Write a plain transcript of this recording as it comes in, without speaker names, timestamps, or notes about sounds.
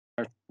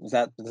Does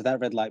that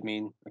red light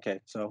mean okay?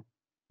 So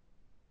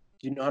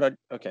do you know how to?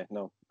 Okay,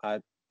 no, I. Yeah,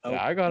 Oh,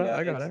 I got it. yeah,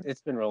 I got it.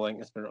 it's been rolling.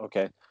 It's been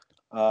okay.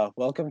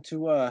 Welcome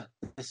to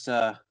this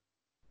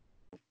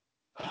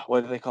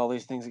what do they call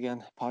these things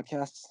again?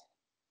 Podcasts?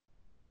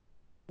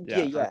 Yeah,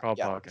 Yeah, they're yeah, called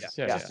yeah, podcasts. It's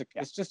Yeah, yeah, yeah. just a,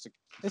 yeah.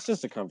 it's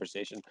just a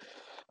conversation.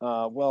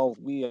 Well,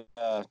 we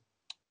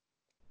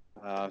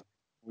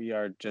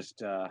are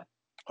just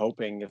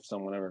hoping if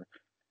someone ever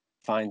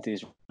finds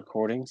these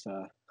recordings,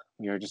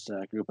 we are just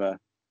a group of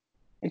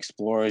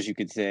explorers, you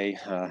could say,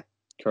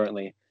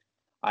 currently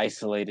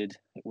isolated.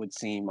 It would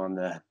seem on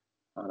a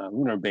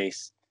lunar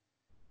base.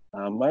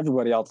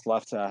 Everybody else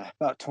left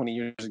about 20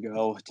 years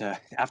ago to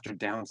after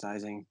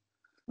downsizing.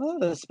 Well,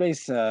 the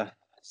space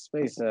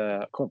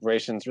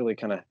corporations really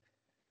kind of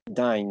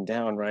dying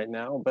down right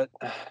now, but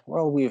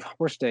well,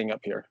 we're staying up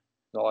here.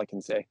 That's all I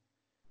can say.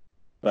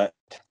 But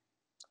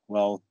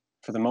well,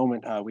 for the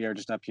moment, we are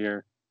just up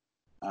here,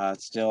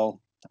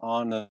 still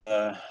on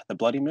the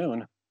bloody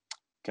moon,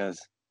 because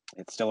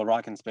it's still a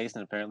rock in space,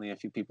 and apparently a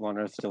few people on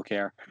Earth still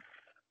care.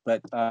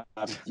 But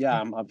yeah,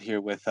 I'm up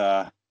here with.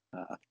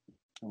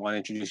 Want to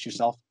introduce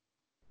yourself?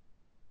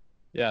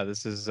 Yeah,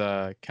 this is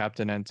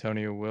Captain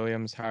Antonio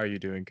Williams. How are you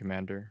doing,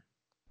 Commander?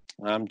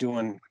 I'm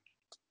doing.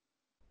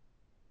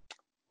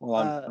 Well,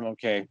 I'm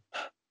okay.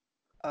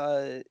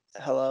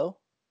 Hello.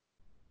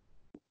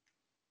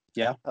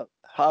 Yeah.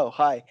 Oh,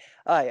 hi.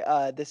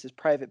 Hi. This is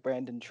Private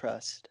Brandon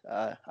Trust.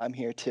 I'm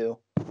here too.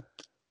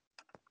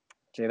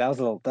 Okay, that was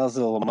a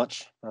little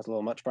much. That was a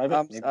little much,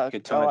 Private. Maybe you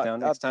could tone it down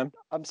next time.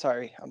 I'm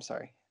sorry. I'm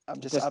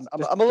Just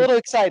I'm a little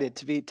excited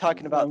to be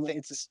talking about no,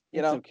 things. it's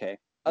You know, okay. You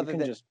other can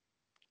than just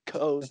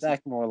codes.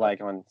 act more like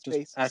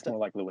space stuff. more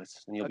like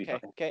Lewis, and you'll be Okay.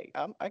 fine. Okay.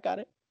 I got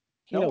it.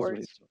 He No knows what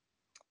worries.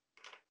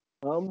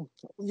 he's doing.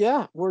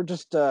 Yeah, we're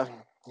just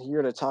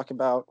here to talk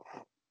about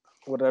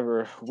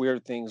whatever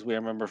weird things we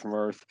remember from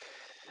Earth.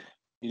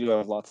 We do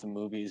have lots of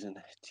movies and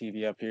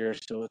TV up here,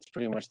 so it's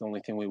pretty much the only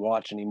thing we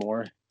watch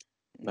anymore.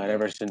 But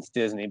ever since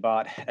Disney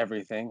bought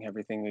everything,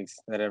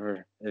 that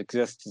ever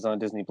exists is on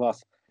Disney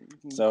Plus.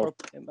 So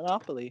Corporate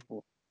monopoly.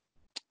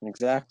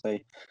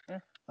 exactly. Yeah.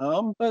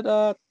 But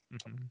Mhm.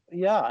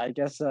 yeah, I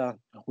guess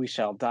we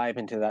shall dive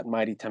into that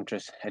mighty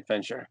temptress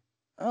adventure.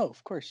 Oh,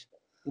 of course.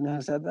 You know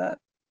who said that?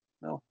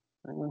 No,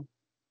 anyone?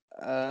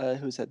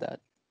 Who said that?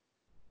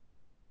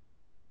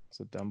 Is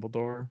it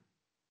Dumbledore?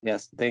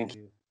 Yes, thank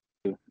you.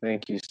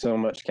 Thank you so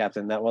much,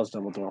 Captain. That was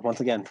Dumbledore. Once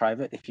again,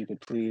 Private, if you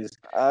could please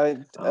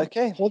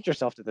Okay. hold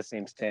yourself to the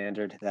same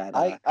standard that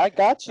I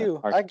got you.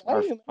 our, I got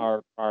our, you.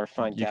 our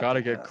fine You captain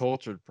gotta get has.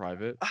 cultured,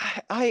 Private.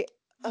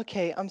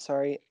 Okay. I'm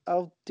sorry.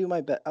 I'll do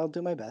my best. I'll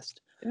do my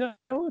best. No,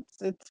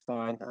 it's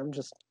fine. I'm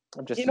just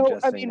You know, I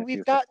suggesting mean, a few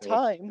we've got things.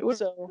 time,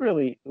 so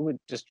It would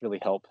just really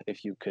help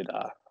if you could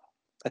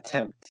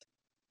attempt,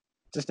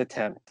 just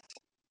attempt.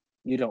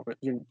 You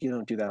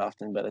don't do that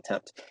often, but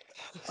attempt.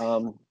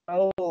 Well,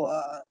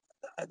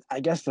 I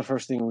guess the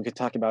first thing we could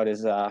talk about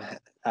is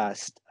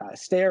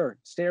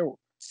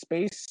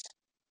space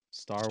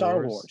Star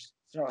Wars. Wars.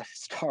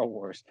 Star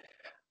Wars.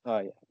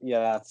 Oh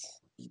yeah,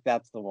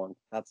 that's the one.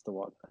 That's the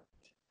one.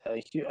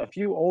 A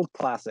few old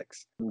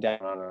classics from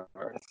down on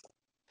Earth.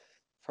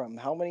 from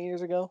how many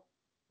years ago?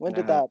 When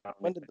did Uh, that?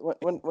 When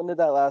did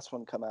that last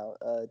one come out?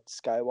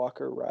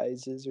 Skywalker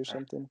Rises or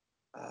something?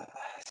 uh,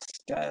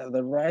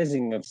 the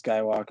Rising of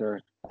Skywalker,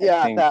 I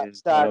Yeah, think,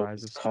 is what that it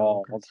Rise of was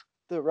Skywalker. called.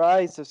 the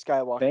Rise of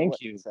Skywalker. Thank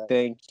What you, is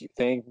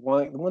that?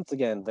 once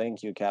again,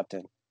 thank you,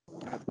 Captain.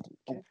 Okay.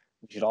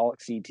 We should all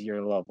exceed to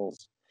your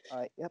levels.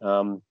 Yep.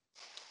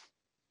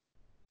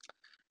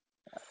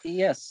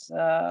 Yes.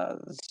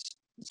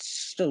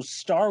 So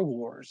Star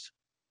Wars.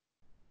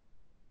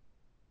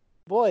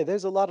 Boy,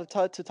 there's a lot of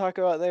to talk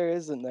about there,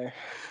 isn't there?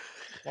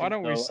 Why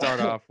don't we So- start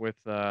off with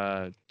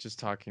just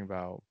talking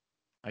about,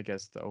 I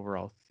guess, the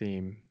overall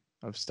theme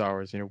of Star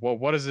Wars. You know,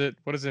 what does it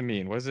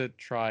mean? What is it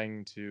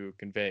trying to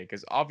convey?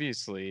 Because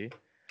obviously,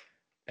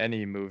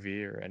 any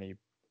movie or any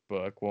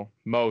book, well,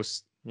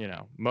 most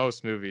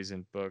movies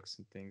and books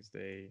and things,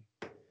 they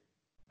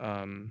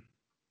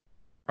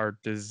are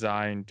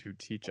designed to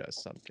teach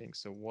us something.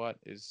 So what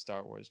is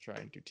Star Wars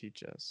trying to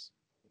teach us?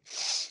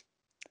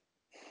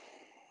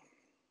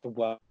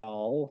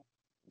 Well,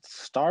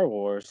 Star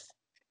Wars,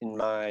 in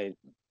my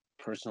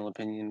personal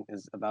opinion,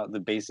 is about the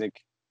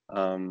basic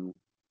uh,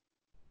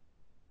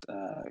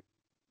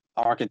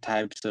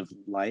 archetypes of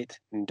light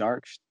and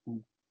dark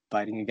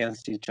fighting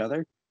against each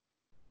other.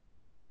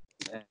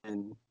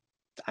 And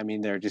I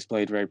mean, they're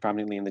displayed very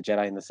prominently in the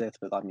Jedi and the Sith.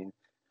 But I mean,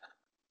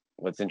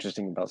 what's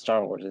interesting about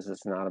Star Wars is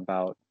it's not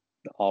about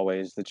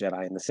always the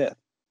Jedi and the Sith,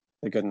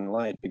 the good and the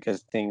light,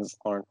 because things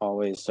aren't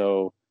always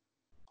so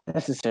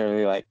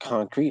necessarily like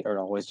concrete or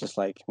always just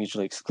like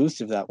mutually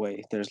exclusive that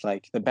way. There's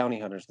like the bounty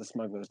hunters, the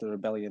smugglers, the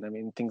rebellion. I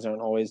mean, things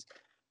aren't always,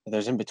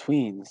 there's in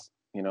betweens,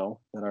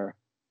 that are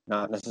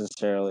not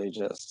necessarily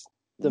just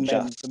The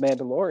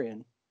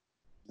Mandalorian.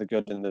 the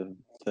good and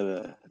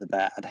the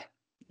bad.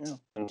 Yeah.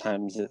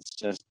 Sometimes it's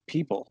just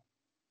people.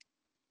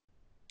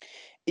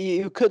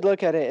 You could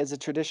look at it as a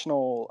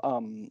traditional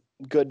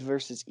good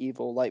versus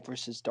evil, light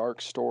versus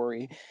dark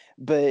story,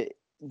 but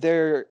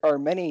there are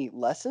many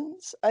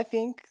lessons, I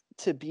think,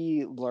 to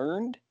be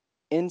learned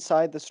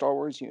inside the Star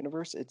Wars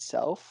universe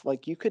itself.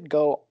 Like, you could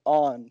go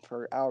on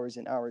for hours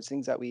and hours,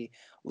 things that we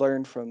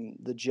learned from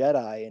the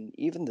Jedi and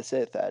even the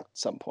Sith at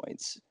some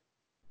points.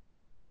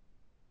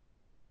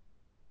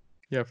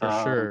 Yeah, for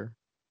Um, sure.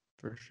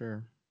 For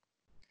sure.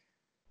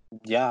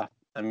 yeah,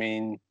 I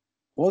mean,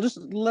 well, just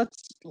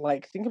let's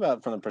like think about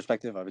it from the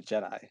perspective of a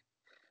Jedi.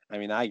 I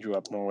mean, I grew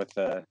up more with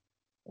the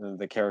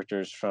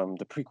characters from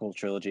the prequel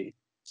trilogy,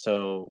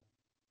 so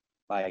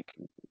like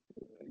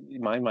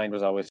my mind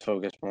was always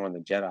focused more on the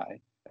Jedi.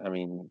 I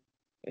mean,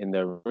 in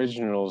the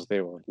originals,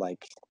 they were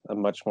like a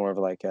much more of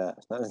like a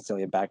not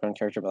necessarily a background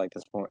character, but like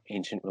this more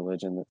ancient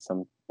religion that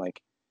some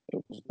like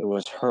it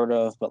was heard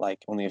of, but like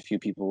only a few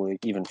people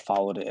like, even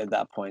followed it at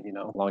that point. You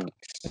know, long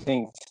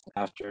extinct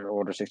after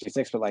Order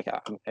 66. But like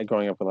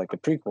growing up with like the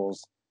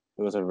prequels,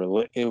 it was a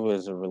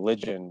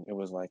religion. It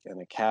was like an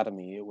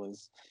academy. It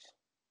was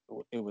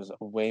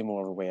a way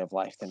more of a way of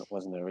life than it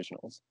was in the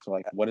originals. So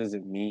like, what does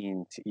it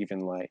mean to even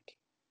like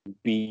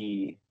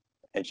be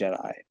a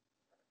Jedi?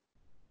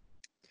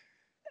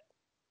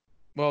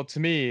 Well, to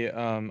me,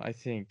 I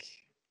think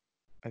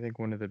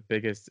one of the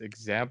biggest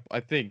example. I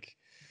think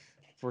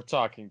if we're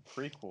talking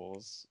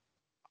prequels,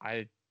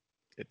 I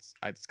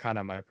it's kind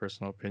of my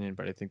personal opinion,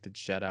 but I think the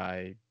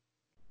Jedi,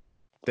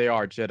 they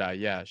are Jedi,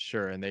 yeah,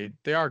 sure, and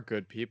they are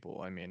good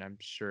people. I mean, I'm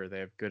sure they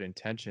have good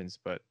intentions,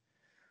 but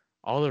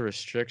all the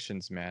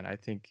restrictions, man, I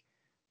think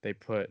they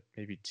put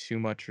maybe too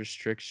much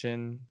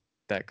restriction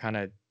that kind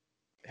of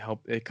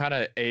it kind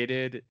of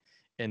aided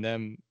in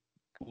them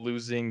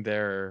losing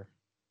their,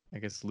 I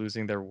guess,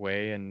 losing their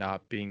way and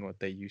not being what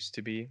they used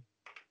to be.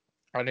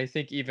 And I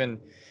think even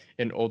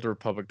in Old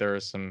Republic, there are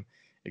some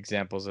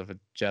examples of a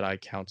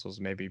Jedi councils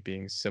maybe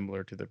being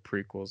similar to the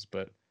prequels,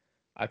 but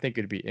I think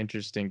it'd be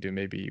interesting to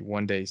maybe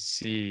one day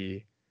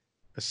see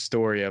a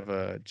story of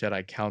a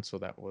Jedi council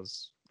that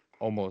was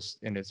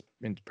almost in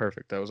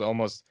perfect. That was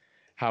almost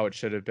how it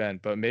should have been.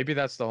 But maybe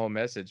that's the whole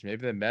message.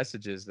 Maybe the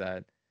message is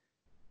that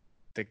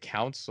the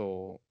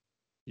council,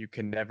 you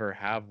can never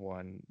have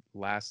one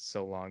last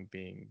so long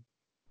being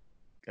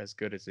as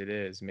good as it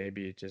is.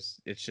 Maybe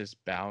it's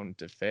just bound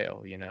to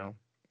fail, you know?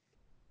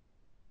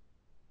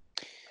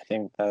 I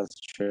think that's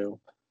true.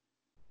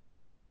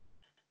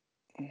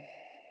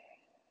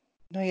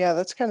 No, yeah,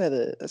 that's kind of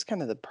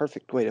the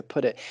perfect way to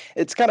put it.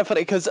 It's kind of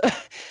funny because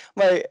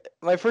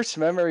my first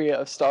memory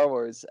of Star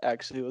Wars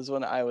actually was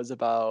when I was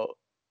about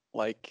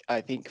like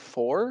I think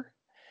 4,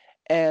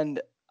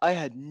 and I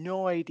had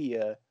no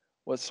idea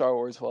what Star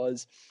Wars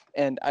was,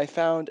 and I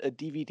found a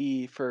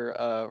DVD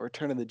for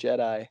Return of the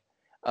Jedi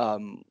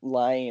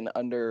lying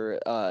under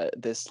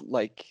this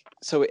like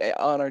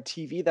on our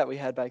TV that we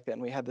had back then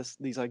we had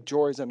these like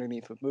drawers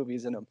underneath with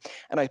movies in them,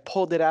 and I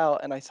pulled it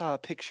out and I saw a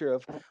picture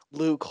of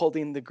Luke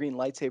holding the green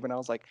lightsaber, and I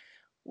was like,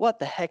 what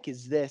the heck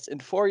is this? And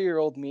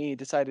 4-year-old me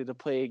decided to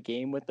play a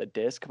game with the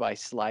disc by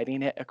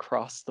sliding it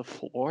across the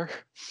floor.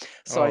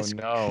 So Oh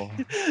no.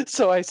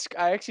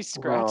 I actually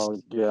scratched Oh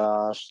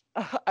gosh.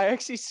 I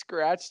actually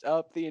scratched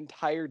up the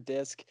entire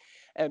disc,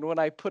 and when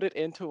I put it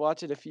in to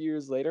watch it a few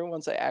years later,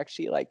 once I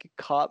actually like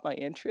caught my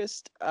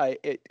interest, I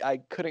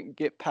couldn't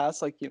get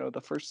past like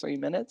the first 3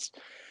 minutes.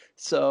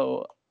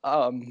 So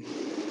that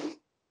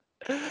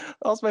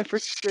was my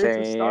first experience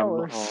with Star Shame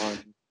Wars. on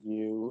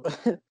you.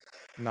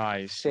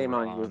 Nice, Shame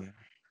on you. Ron.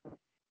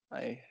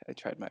 I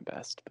tried my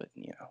best, but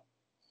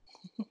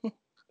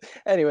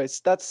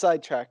Anyways, that's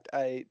sidetracked.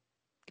 I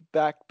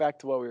back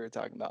to what we were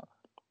talking about.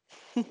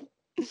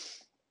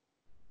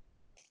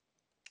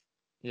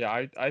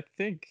 Yeah, I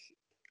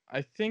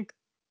think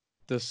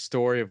the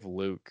story of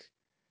Luke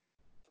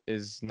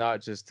is not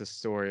just the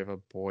story of a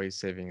boy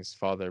saving his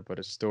father, but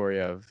a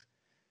story of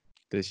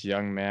this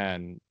young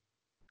man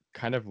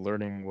kind of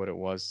learning what it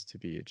was to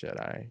be a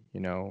Jedi,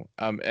 you know?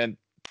 And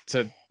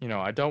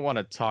I don't want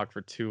to talk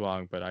for too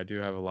long, but I do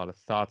have a lot of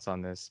thoughts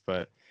on this,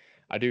 but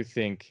I do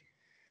think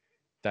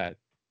that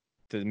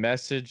the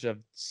message of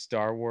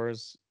Star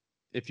Wars,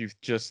 if you're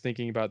just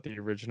thinking about the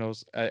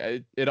originals,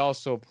 it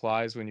also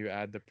applies when you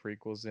add the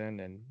prequels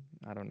in, and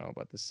I don't know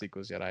about the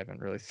sequels yet. I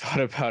haven't really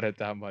thought about it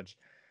that much,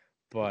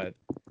 but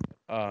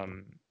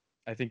um,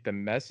 I think the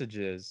message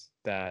is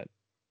that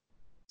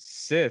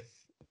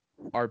Sith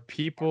are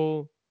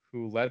people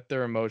who let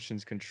their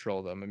emotions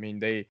control them. I mean,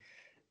 they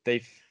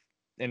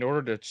in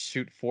order to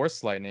shoot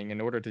force lightning, in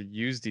order to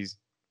use these,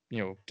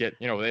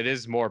 it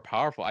is more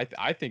powerful. I think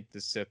I think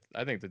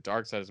the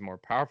dark side is more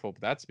powerful,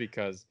 but that's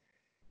because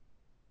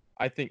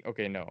I think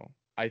okay, no.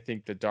 I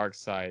think the dark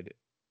side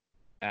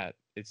at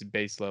its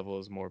base level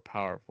is more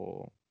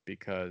powerful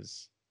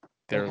because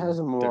It has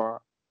a they're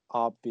more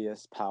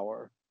obvious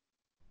power.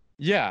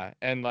 yeah,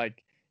 and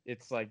like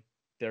it's like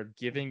they're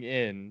giving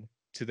in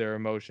to their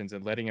emotions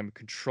and letting them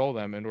control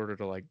them in order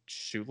to like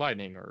shoot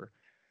lightning or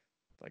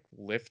like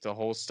lift a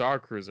whole star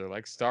cruiser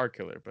like Star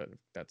Killer, but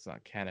that's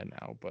not canon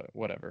now, but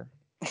whatever.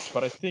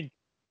 But I think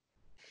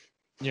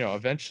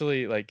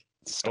eventually like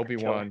Start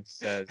Obi-Wan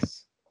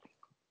says,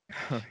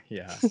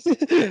 yeah,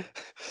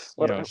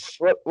 what, know,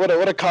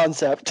 what a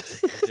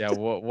concept. yeah,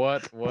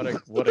 what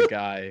a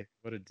guy,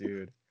 what a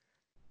dude.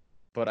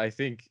 But I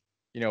think,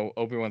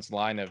 Obi-Wan's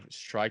line of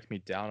 "strike me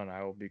down and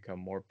I will become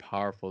more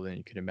powerful than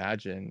you can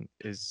imagine"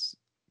 is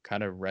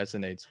kind of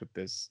resonates with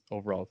this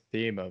overall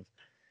theme of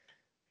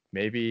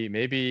maybe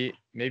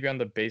on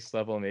the base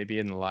level, maybe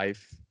in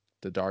life,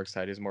 the dark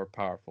side is more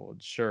powerful,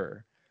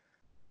 sure,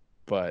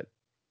 but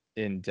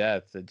in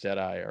death, the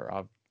Jedi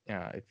are,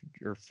 if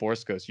you're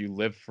Force Ghost, you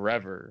live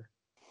forever,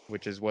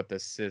 which is what the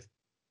Sith.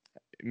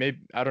 Maybe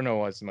I don't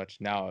know as much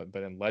now,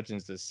 but in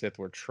Legends, the Sith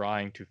were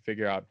trying to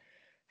figure out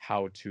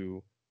how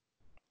to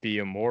be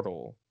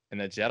immortal, and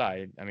the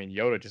Jedi. I mean,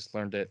 Yoda just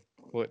learned it.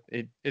 Well,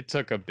 it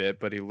took a bit,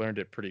 but he learned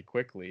it pretty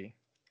quickly.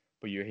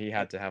 But he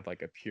had to have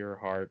like a pure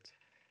heart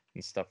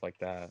and stuff like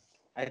that.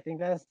 I think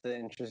that's the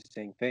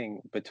interesting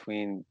thing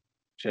between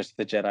just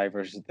the Jedi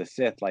versus the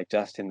Sith, like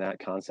just in that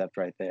concept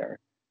right there,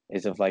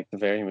 is of like the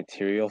very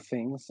material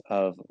things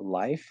of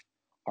life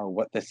are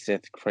what the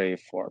Sith crave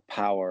for,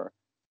 power,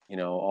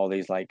 all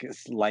these like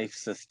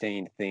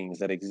life-sustained things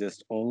that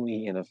exist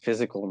only in a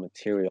physical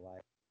material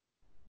life,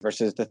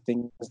 versus the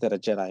things that a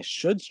Jedi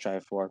should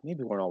strive for,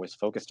 maybe weren't always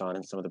focused on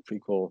in some of the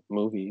prequel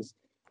movies,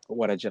 but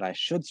what a Jedi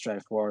should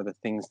strive for are the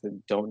things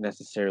that don't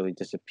necessarily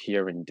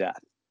disappear in death.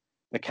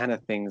 The kind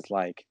of things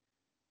like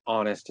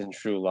honest and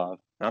true love,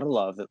 not a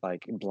love that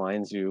like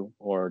blinds you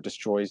or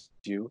destroys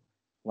you,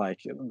 like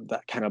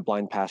that kind of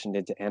blind passion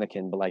did to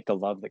Anakin, but like the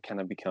love that kind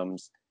of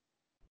becomes,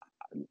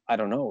 I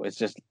don't know, it's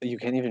just you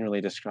can't even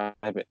really describe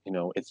it.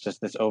 It's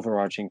just this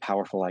overarching,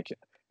 powerful like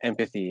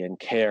empathy and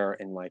care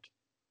and like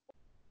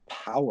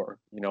power,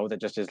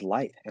 that just is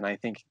light. And I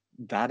think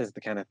that is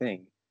the kind of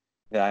thing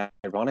that,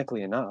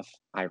 ironically enough,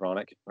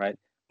 ironic, right?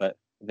 But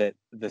that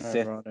the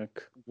Sith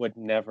would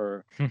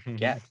never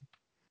get,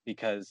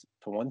 because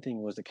for one thing,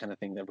 it was the kind of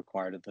thing that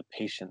required the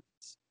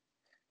patience.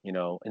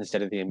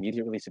 Instead of the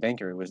immediate release of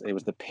anger, it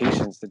was the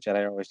patience that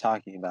Jedi are always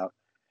talking about,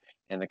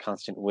 and the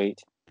constant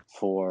wait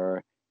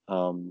for,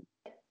 you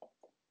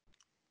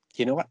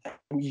know what,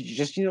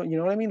 you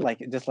know what I mean, like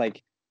just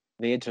like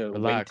they had to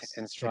Relax, wait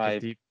and take a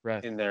strive deep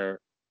breath. in their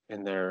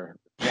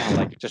yeah,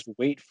 like just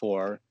wait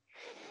for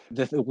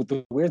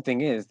the weird thing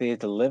is they had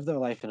to live their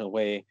life in a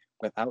way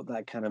without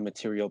that kind of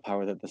material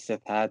power that the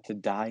Sith had, to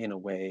die in a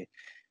way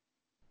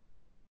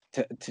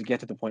to get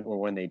to the point where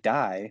when they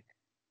die,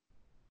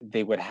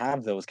 they would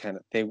have those kind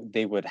of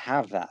they would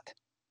have that,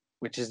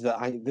 which is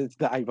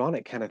the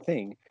ironic kind of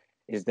thing,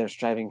 is they're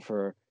striving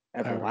for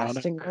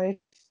everlasting life,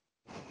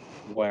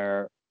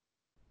 where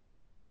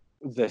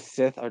the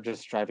Sith are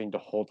just striving to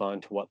hold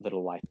on to what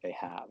little life they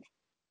have,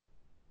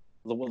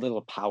 what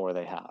little power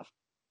they have.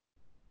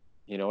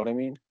 You know what I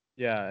mean?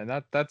 Yeah,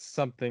 and that's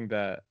something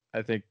that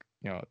I think,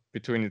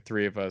 between the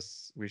three of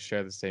us, we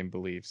share the same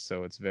beliefs,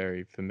 so it's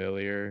very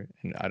familiar.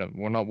 And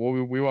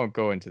we won't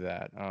go into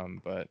that.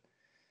 But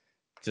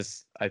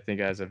just I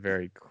think as a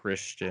very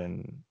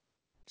Christian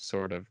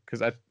sort of,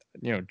 because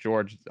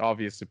George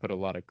obviously put a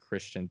lot of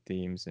Christian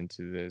themes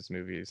into these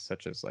movies,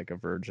 such as like a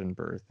virgin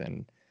birth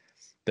and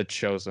the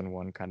chosen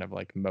one, kind of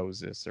like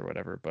Moses or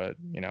whatever. But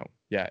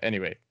yeah.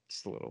 Anyway,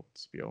 just a little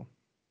spiel.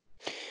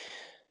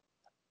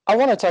 I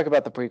want to talk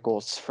about the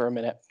prequels for a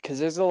minute because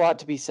there's a lot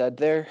to be said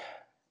there.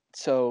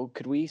 So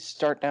could we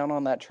start down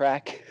on that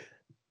track?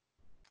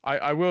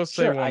 I will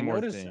say one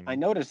more thing. I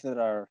noticed that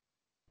our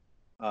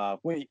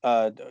I'll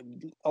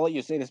let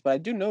you say this, but I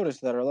do notice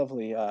that our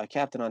lovely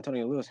Captain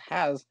Antonio Lewis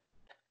has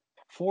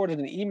forwarded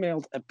and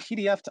emailed a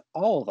PDF to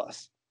all of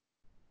us.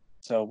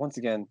 So once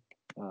again,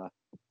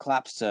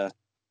 claps to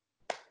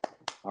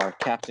our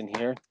captain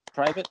here.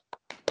 Private,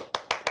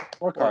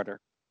 work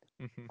harder.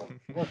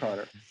 Work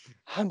harder.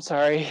 I'm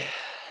sorry.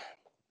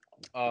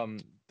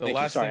 The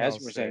last thing I'll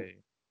say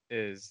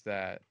is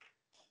that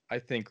I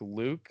think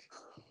Luke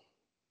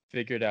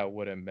figured out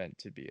what it meant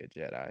to be a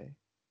Jedi.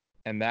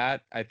 And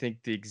that, I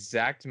think the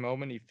exact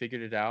moment he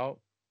figured it out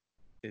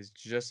is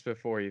just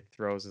before he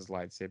throws his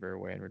lightsaber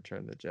away and Return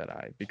of the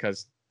Jedi.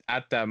 Because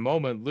at that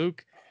moment,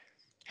 Luke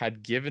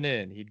had given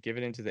in. He'd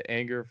given into the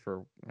anger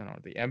for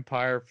the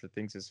Empire, for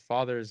things his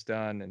father has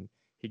done, and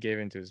he gave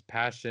into his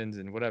passions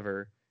and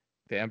whatever,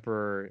 the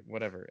Emperor,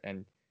 whatever,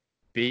 and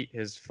beat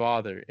his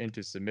father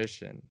into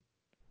submission.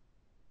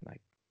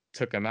 Like,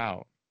 took him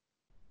out.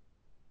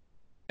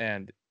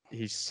 And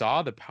he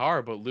saw the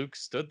power, but Luke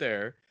stood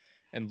there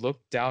and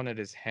looked down at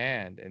his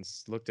hand and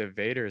looked at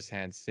Vader's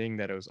hand, seeing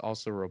that it was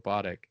also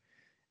robotic,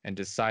 and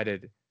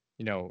decided,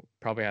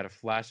 probably had a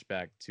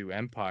flashback to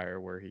Empire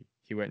where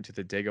he went into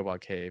the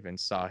Dagobah cave and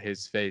saw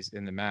his face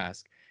in the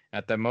mask.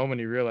 At that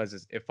moment, he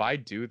realizes, if I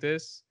do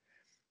this,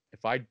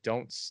 if I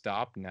don't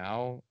stop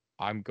now,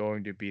 I'm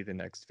going to be the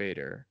next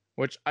Vader.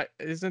 Which,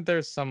 isn't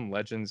there some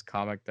Legends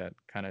comic that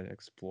kind of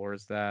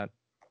explores that?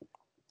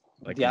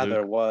 Like yeah, Luke.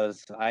 There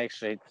was. I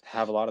actually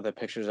have a lot of the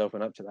pictures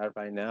open up to that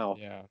right now.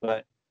 Yeah.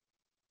 But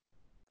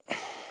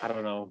I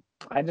don't know.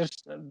 I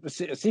just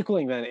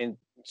sequeling then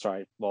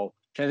sorry. Well,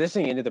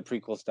 transitioning into the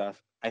prequel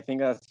stuff, I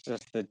think that's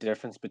just the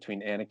difference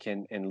between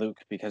Anakin and Luke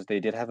because they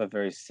did have a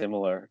very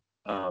similar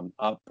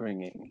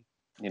upbringing.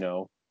 You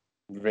know,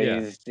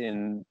 raised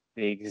in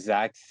the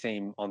exact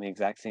same on the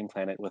exact same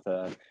planet with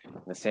a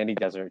in the sandy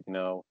desert. You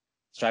know,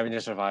 striving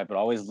to survive, but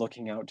always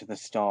looking out to the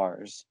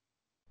stars,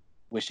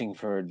 wishing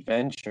for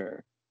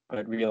adventure,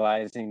 but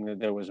realizing that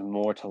there was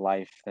more to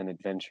life than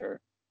adventure.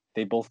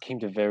 They both came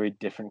to very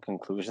different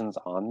conclusions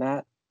on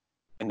that.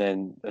 And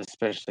then,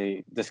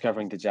 especially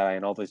discovering the Jedi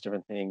and all those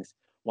different things,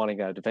 wanting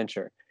that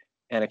adventure.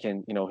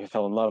 Anakin, you know, he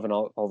fell in love and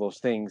all those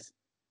things.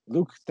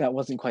 Luke, that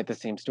wasn't quite the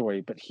same story,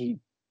 but he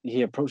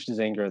approached his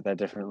anger at that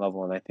different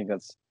level. And I think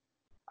that's,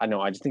 I know,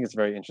 I just think it's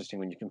very interesting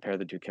when you compare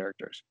the two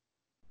characters.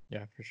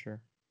 Yeah, for sure.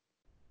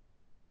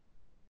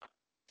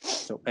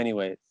 So,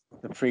 anyways,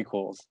 the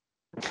prequels.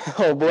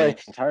 Oh boy.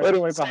 The entire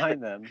story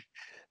behind them.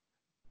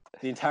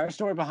 The entire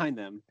story behind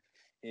them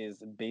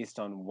is based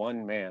on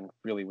one man,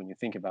 really, when you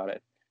think about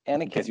it.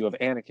 Because Anakin. you have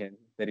Anakin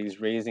that he's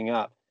raising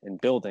up and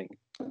building.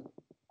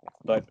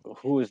 But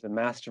who is the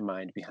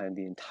mastermind behind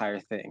the entire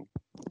thing?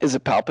 Is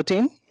it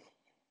Palpatine?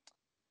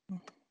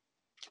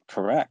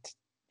 Correct.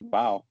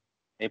 Wow.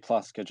 A+,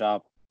 good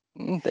job.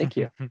 Thank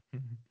you.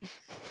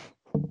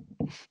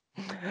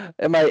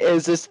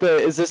 Is this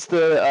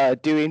the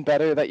doing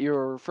better that you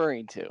were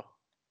referring to?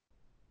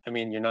 I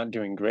mean, you're not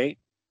doing great.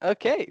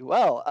 Okay,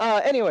 well,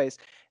 anyways,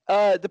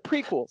 the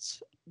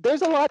prequels.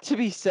 There's a lot to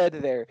be said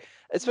there,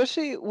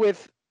 especially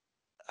with.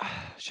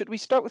 Should we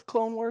start with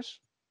Clone Wars?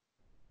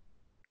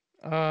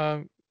 We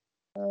can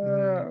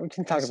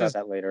talk about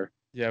that later.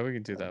 Yeah, we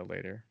can do that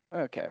later.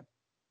 Okay.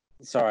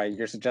 Sorry,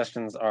 your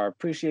suggestions are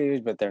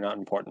appreciated, but they're not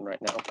important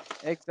right now.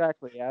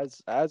 Exactly,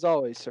 as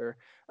always, sir.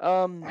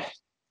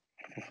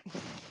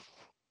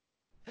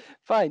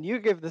 Fine, you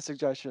give the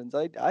suggestions.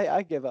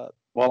 I give up.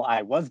 Well,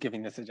 I was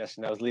giving the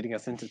suggestion. I was leading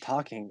us into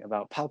talking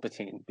about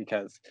Palpatine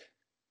because.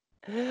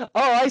 Oh,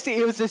 I see.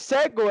 It was a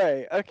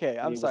segue. Okay,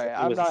 I'm sorry.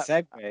 I'm not. A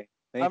segue.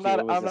 Thank you.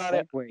 It was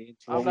a segue into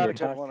what we were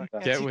talking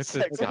about. Get with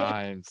the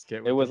times.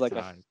 Get with it was the like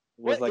times.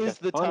 It was what like is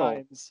a the funnel.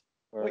 times?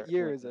 What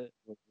year is it?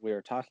 We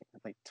were talking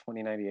like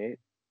 2098.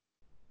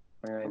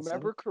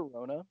 Remember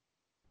Corona?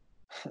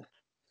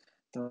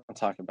 Don't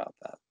talk about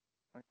that.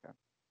 Okay.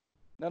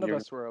 None of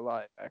us were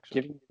alive,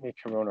 actually. Giving me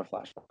Corona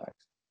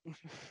flashbacks.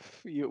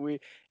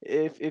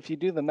 If you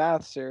do the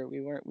math, sir,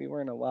 we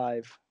weren't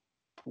alive.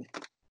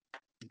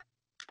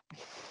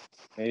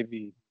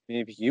 Maybe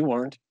you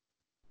weren't.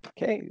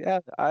 Okay, yeah,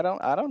 I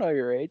don't know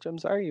your age. I'm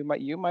sorry,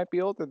 you might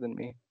be older than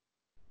me.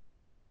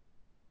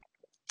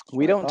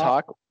 We don't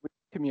talk. We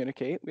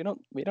communicate. We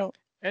don't.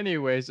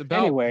 Anyways,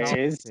 about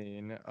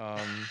Palpatine,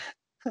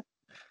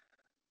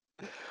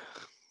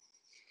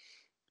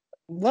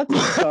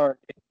 let's start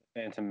in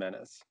the Phantom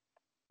Menace.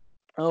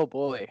 Oh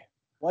boy.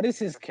 What is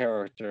his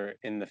character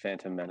in the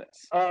Phantom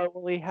Menace?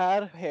 Well, he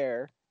had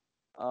hair,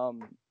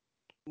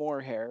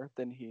 more hair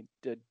than he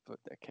did. But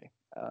okay,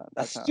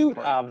 that's astute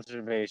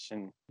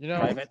observation. You know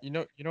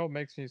what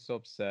makes me so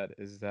upset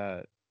is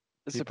that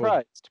the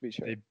surprise, to be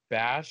sure. They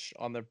bash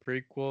on the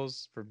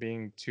prequels for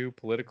being too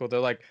political. They're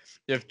like,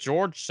 if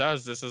George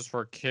says this is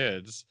for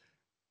kids,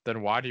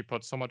 then why do you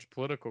put so much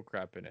political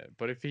crap in it?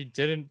 But if he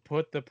didn't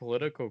put the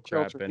political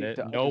crap in it,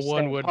 no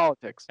one would.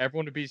 Politics.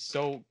 Everyone would be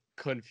so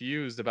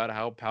confused about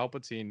how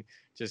Palpatine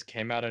just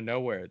came out of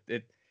nowhere.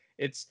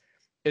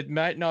 It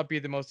might not be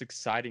the most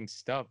exciting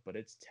stuff, but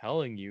it's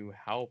telling you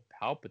how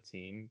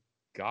Palpatine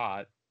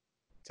got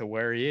to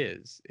where he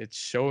is. It's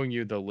showing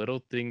you the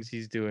little things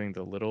he's doing,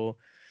 the little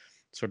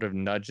sort of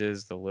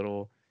nudges, the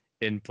little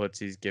inputs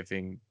he's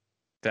giving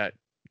that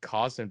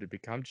caused him to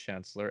become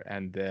Chancellor,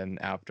 and then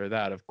after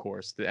that, of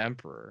course, the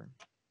Emperor.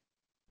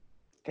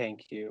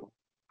 Thank you.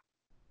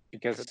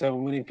 Because so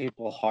many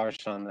people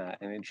harsh on that,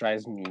 and it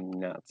drives me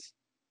nuts.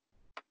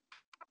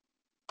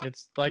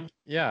 It's like,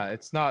 yeah,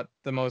 it's not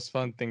the most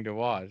fun thing to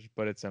watch,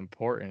 but it's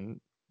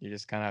important. You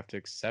just kind of have to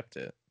accept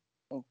it.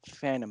 Well,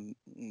 Phantom,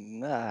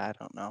 I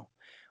don't know.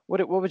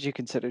 What would you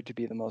consider to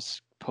be the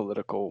most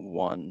political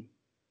one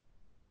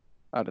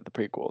out of the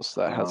prequels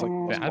that has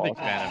like? I think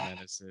Phantom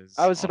Menace is.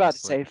 I was about to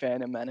say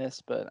Phantom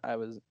Menace, but I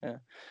was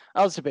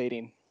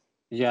debating.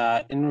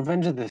 Yeah, in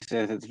Revenge of the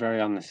Sith, it's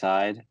very on the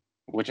side,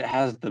 which it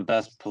has the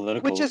best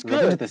political. Which is good.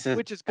 Revenge of the Sith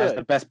which is good. Has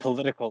the best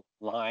political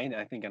line,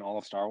 I think, in all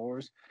of Star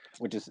Wars.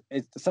 Which is,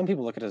 some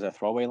people look at it as a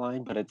throwaway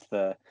line, but it's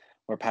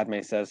where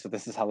Padme says, "So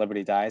this is how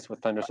liberty dies," with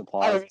thunderous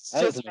applause.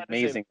 That is an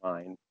amazing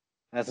line.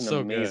 That's an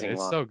amazing line.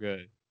 It's so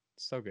good.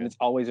 It's so good. And it's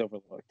always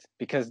overlooked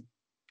because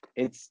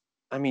it's.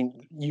 I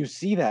mean, you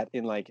see that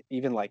in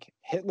even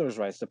Hitler's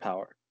rise to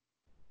power.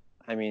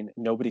 I mean,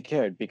 nobody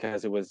cared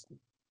because it was,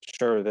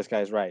 sure, this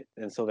guy's right.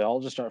 And so they all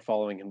just start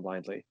following him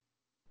blindly.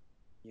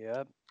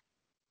 Yep.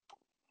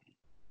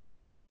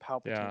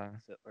 Palpatine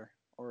is Hitler,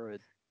 or a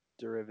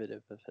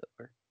derivative of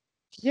Hitler.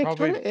 Yeah,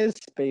 probably is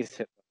Space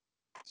Hitler.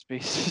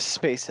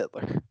 Space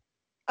Hitler.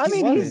 I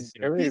mean, he's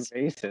very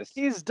racist.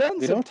 He's done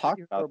we some don't talk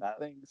about that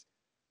things.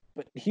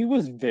 But he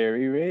was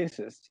very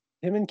racist.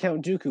 Him and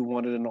Count Dooku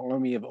wanted an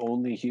army of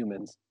only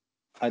humans.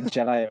 a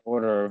Jedi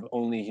Order of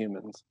only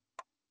humans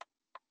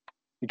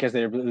because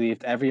they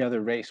believed every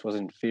other race was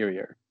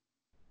inferior.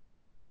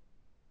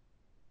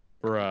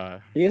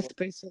 Bruh. He is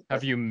Space Silver.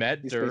 Have you met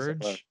He's Space Silver.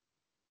 Dirge?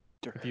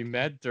 Have you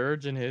met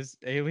Dirge and his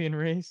alien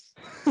race?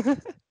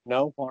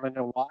 No, want to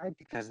know why?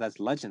 Because that's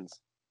Legends.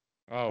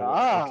 Oh,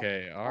 Ah,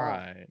 okay, all ah,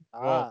 right.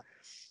 Well,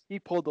 he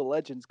pulled the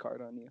Legends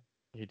card on you.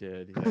 he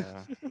did,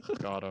 yeah.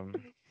 Got him.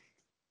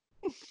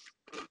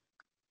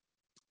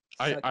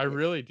 I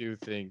really do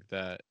think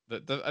that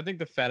I think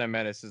the Phantom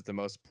Menace is the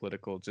most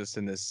political, just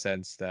in the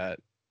sense that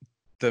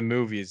the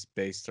movie is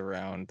based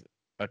around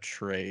a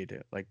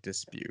trade like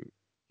dispute,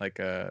 like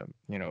a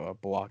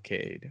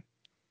blockade,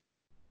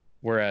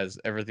 whereas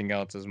everything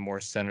else is more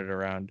centered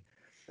around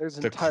There's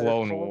the entire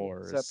Clone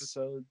Wars Wars.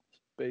 episode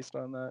based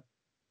on that.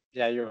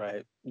 Yeah, you're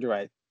right. You're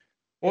right.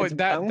 Well, It's-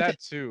 I don't that think-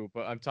 too,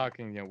 but I'm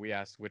talking. We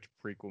asked which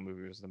prequel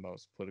movie was the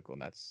most political,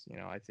 and that's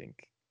I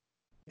think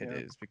it Yeah.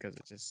 is because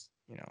it just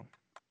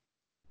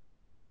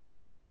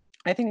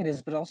I think it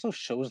is, but it also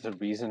shows the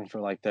reason for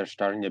like there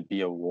starting to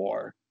be a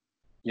war.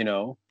 You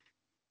know,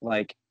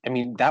 like I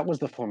mean that was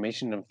the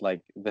formation of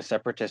like the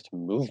separatist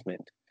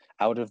movement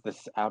out of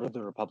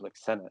the Republic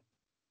Senate.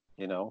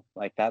 You know,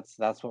 like that's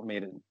what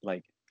made it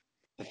like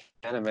the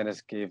Phantom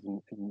Menace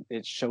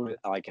it showed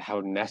like how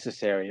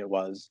necessary it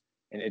was,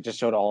 and it just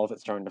showed all of it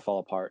starting to fall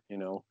apart. You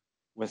know,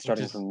 with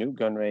starting is- from Newt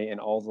Gunray and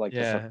all like the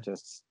Yeah.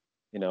 separatists.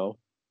 You know,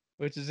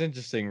 which is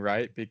interesting,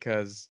 right?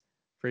 Because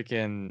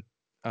freaking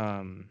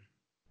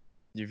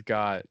you've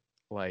got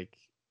like,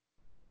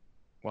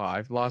 wow,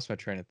 I've lost my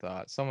train of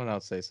thought. Someone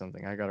else say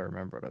something. I gotta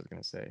remember what I was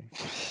gonna say.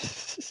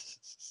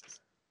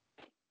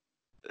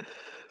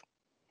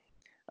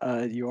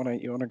 You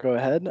wanna go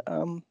ahead,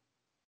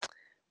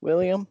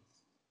 William?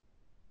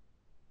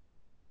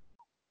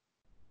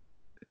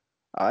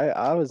 I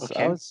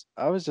Okay.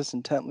 was just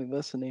intently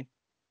listening.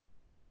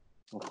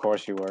 of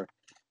course you were.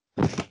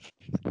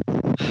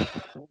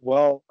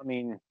 Well, I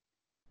mean,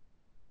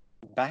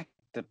 back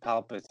to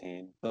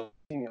Palpatine,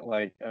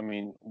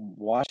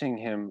 watching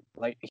him,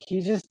 like,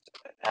 he just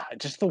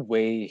the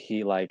way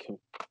he,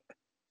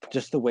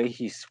 just the way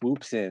he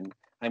swoops in.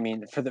 I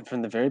mean,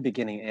 from the very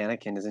beginning,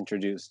 Anakin is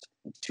introduced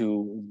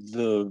to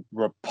the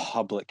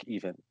Republic,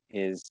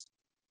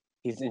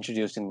 he's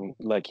introduced and,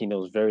 like, he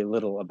knows very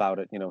little about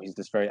it. You know, he's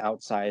this very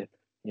outside,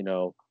 you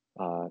know,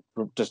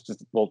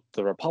 the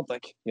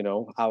Republic,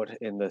 out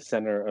in the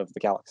center of the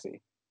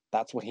galaxy.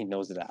 That's what he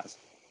knows it as.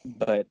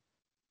 But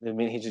the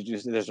minute he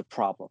introduced there's a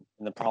problem,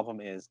 and the problem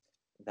is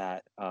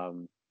that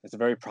it's a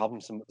very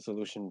problem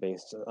solution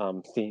based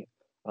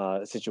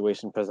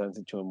situation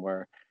presented to him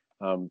where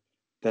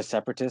the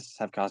separatists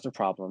have caused a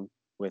problem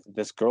with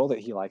this girl that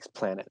he likes,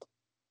 Planet,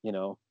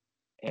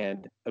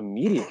 and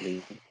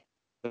immediately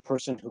the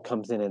person who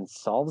comes in and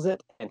solves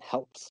it and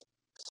helps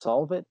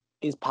solve it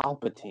is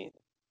Palpatine.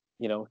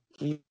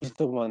 He's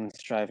the one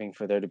striving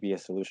for there to be a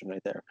solution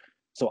right there.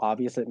 So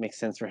obviously it makes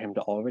sense for him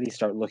to already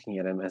start looking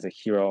at him as a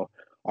hero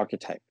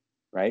archetype,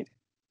 right?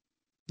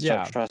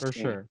 Yeah, Start for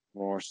trusting him sure.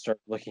 more, start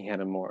looking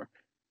at him more.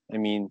 I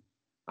mean,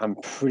 I'm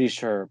pretty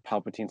sure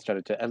Palpatine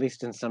started to, at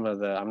least in some of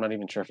the, I'm not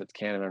even sure if it's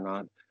canon or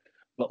not,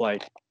 but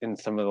like in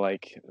some of the,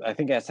 like, I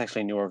think that's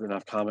actually newer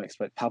enough comics,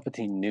 but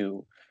Palpatine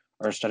knew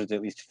or started to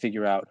at least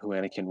figure out who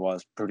Anakin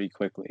was pretty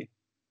quickly.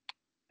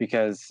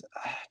 Because,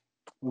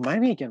 remind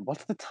me again,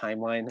 what's the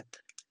timeline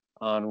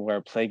on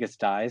where Plagueis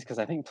dies? Because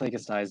I think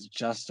Plagueis dies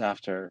just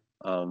after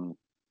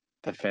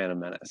the Phantom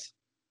Menace.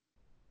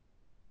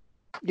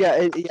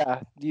 Yeah,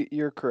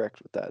 you're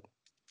correct with that.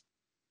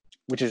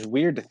 Which is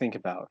weird to think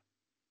about.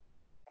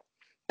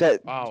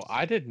 That Wow,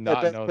 I did that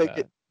not Darth know Plagueis,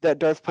 that. that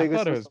Darth I Plagueis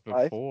thought it was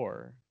alive.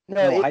 before.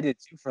 No, I did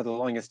too for the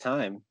longest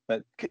time.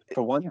 But C-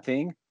 for one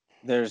thing,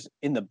 there's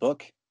in the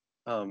book,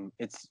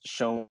 it's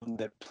shown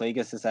that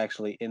Plagueis is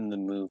actually in the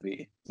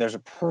movie. There's a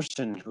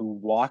person who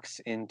walks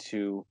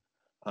into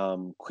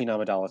Queen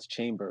Amidala's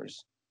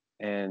chambers,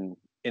 and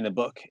in the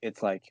book,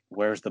 it's like,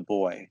 "Where's the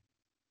boy?"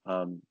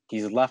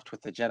 He's left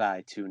with the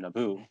Jedi to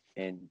Naboo,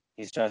 and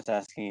he starts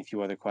asking a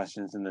few other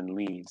questions and then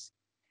leaves.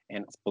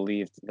 And it's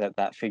believed that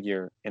that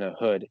figure in a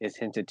hood is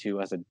hinted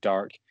to as a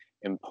dark,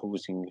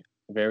 imposing,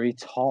 very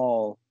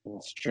tall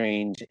and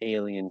strange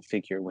alien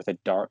figure with a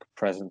dark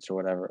presence or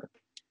whatever.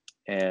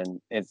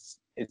 And it's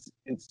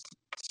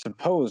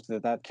supposed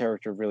that that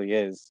character really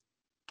is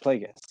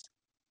Plagueis.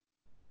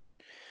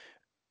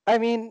 I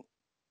mean,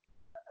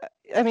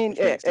 Which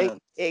makes sense.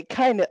 it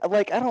kind of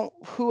like, I don't.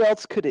 Who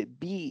else could it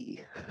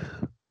be?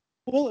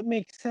 Well, it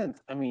makes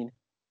sense. I mean,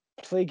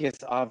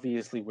 Plagueis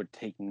obviously would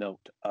take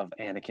note of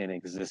Anakin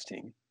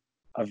existing.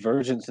 A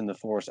Virgins in the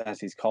Force, as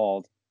he's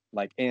called,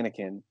 like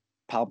Anakin,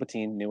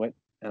 Palpatine knew it,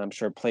 and I'm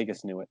sure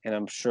Plagueis knew it. And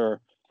I'm sure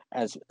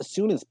as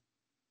soon as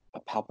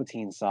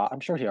Palpatine saw,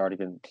 I'm sure he already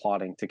been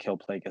plotting to kill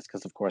Plagueis,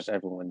 because of course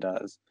everyone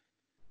does.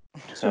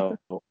 So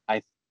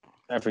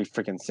every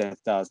freaking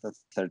Sith does.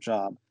 That's their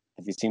job.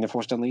 Have you seen The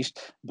Force Unleashed?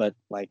 But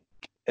like,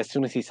 as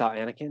soon as he saw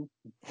Anakin,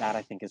 that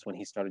I think is when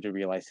he started to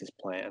realize his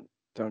plan.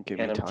 Don't get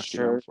And me I'm talking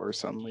sure on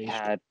Force Unleashed.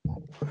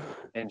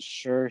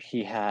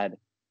 he had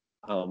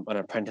an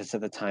apprentice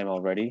at the time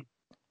already,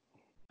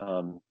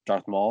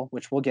 Darth Maul,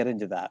 which we'll get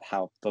into that,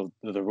 how the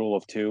rule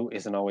of two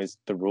isn't always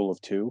the rule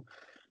of two,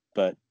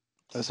 but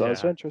That's all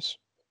his Yeah. interest.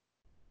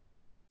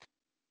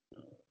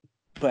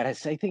 but I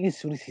think as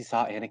soon as he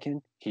saw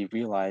Anakin, he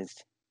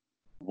realized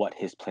what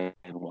his plan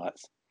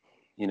was,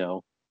 you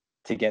know,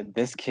 to get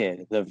this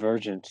kid, the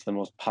Virgin, the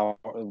most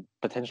powerful,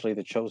 potentially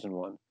the chosen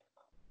one,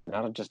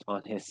 not just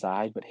on his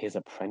side, but his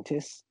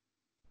apprentice.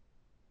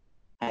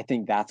 I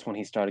think that's when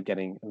he started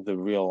getting the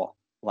real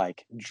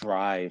like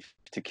drive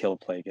to kill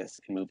Plagueis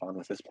and move on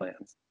with his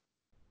plans.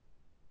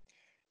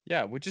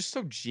 Yeah, which is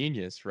so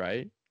genius,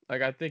 right?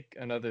 Like, I think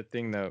another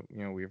thing that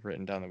we've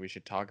written down that we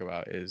should talk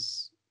about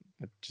is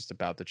just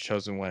about the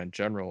chosen one in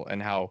general,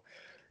 and how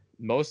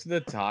most of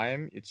the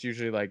time it's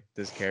usually like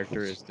this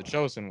character is the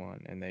chosen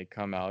one, and they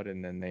come out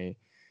and then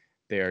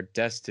they are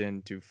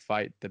destined to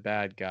fight the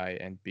bad guy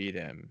and beat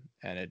him,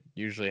 and it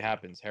usually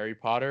happens. Harry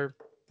Potter,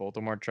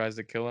 Voldemort tries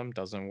to kill him,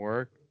 doesn't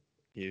work.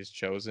 He is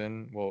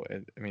chosen. Well,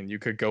 I mean, you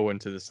could go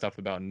into the stuff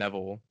about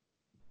Neville,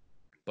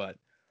 but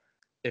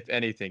if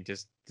anything,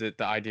 just the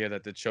idea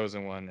that the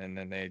chosen one and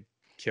then they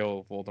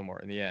kill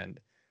Voldemort in the end.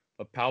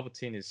 But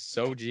Palpatine is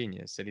so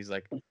genius that he's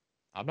like,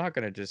 I'm not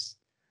gonna just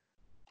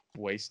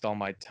waste all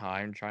my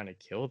time trying to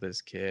kill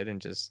this kid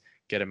and just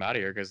get him out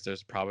of here, because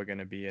there's probably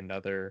gonna be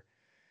another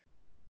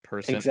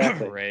person,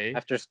 Exactly. Rey,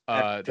 After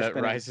that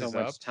spending rises so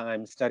much up.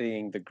 time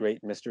studying the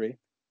Great Mystery.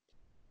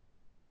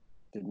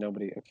 Did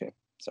nobody? Okay,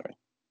 sorry.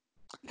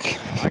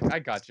 I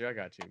got you,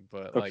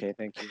 but like, Okay,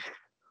 thank you.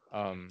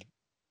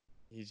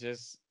 he's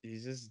just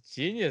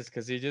genius,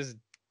 because he just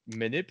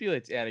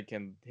manipulates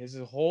Anakin his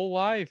whole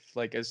life.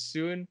 Like, as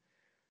soon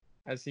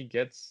as he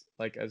gets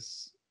like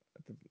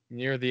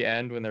near the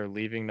end when they're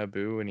leaving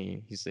Naboo, and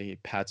he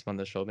pats him on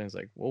the shoulder and he's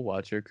like, "We'll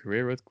watch your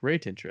career with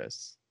great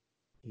interest."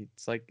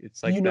 It's like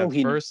You know that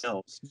he first.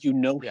 knows. You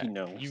know Yeah, he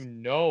knows.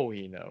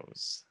 he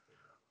knows.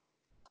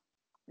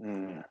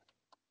 Mm.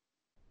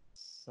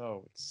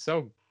 So it's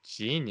so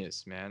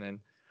genius, man. And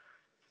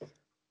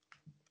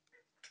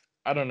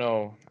I don't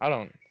know.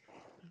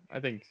 I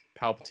think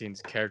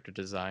Palpatine's character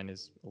design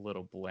is a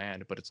little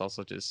bland, but it's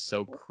also just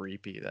so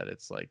creepy that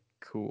it's like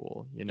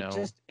cool, you know?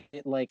 It's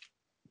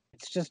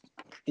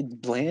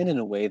bland in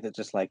a way that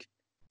just like,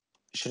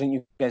 shouldn't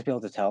you guys be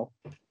able to tell?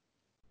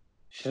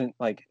 Shouldn't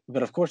like,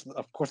 but of course the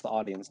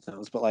audience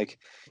knows. But like,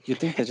 you'd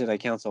think the Jedi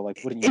Council like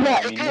wouldn't you know?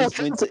 Yeah,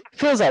 I mean, it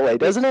feels that way,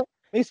 doesn't it?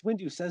 Mace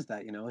Windu says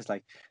that, it's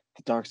like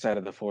the dark side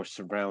of the Force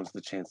surrounds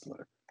the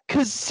Chancellor.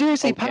 Because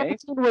seriously, Okay,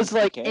 Palpatine was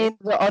like okay. in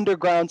the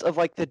undergrounds of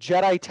like the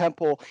Jedi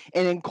Temple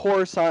and in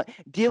Coruscant,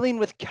 dealing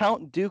with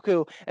Count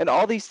Dooku and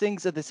all these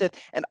things of the Sith.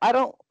 And I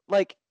don't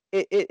like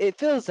it. It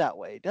feels that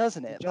way,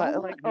 doesn't it? Did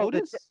y'all Like,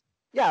 notice?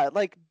 yeah,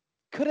 like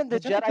couldn't The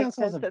the Jedi Jedi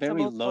Council has sense a that very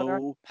something was going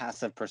on? low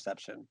passive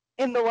perception.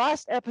 In the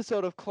last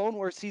episode of Clone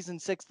Wars season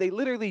 6, they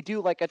literally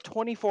do like a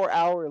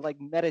 24-hour like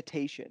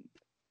meditation.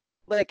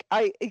 Like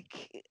I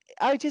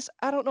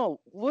don't know.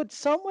 Would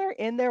somewhere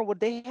in there would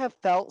they have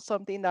felt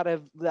something that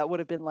would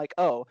have been like,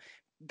 oh,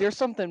 there's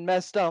something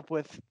messed up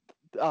with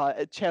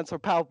Chancellor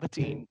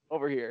Palpatine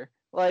over here.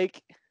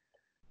 Like,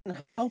 I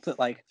felt it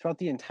like throughout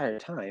the entire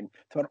time,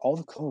 throughout all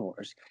the Clone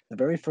Wars. The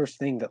very first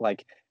thing that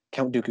like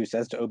Count Dooku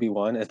says to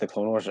Obi-Wan as the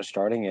Clone Wars are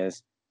starting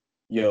is,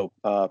 "Yo,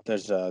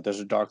 there's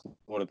a Dark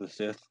Lord of the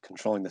Sith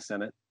controlling the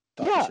Senate.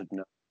 Thought you yeah, should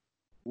know."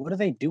 What do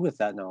they do with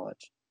that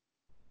knowledge?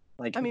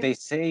 Like I mean, they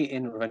say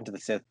in Revenge of the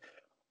Sith,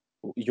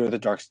 "You're the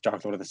Dark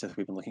Lord of the Sith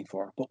we've been looking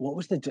for." But what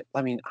was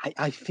I mean,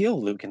 I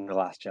feel Luke in the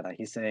Last Jedi.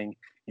 He's saying,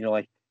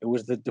 like it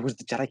was the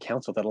Jedi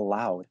Council that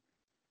allowed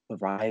the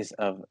rise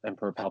of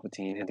Emperor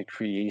Palpatine and the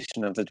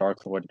creation of the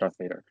Dark Lord Darth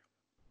Vader.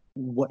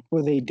 What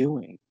were they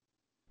doing?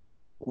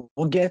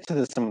 We'll get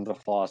to some of the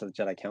flaws of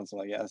the Jedi Council,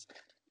 I guess.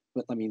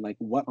 But I mean, like,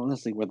 what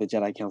honestly were the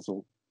Jedi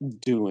Council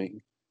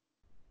doing?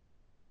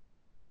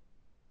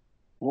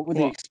 What were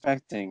they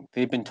expecting?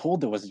 They've been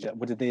told there was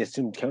what did they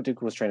assume Count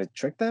Dooku was trying to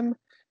trick them?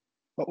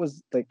 What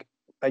was like?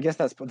 I guess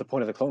that's the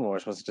point of the Clone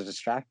Wars was to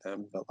distract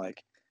them. But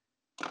like,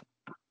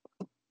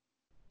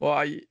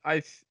 Well,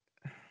 it's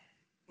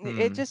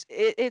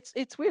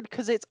weird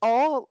because it's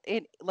all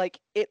it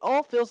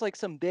all feels like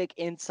some big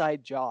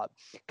inside job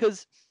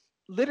because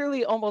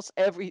literally almost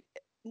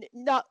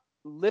not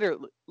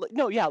literally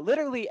no yeah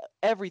literally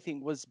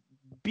everything was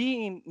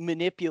being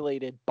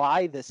manipulated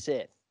by the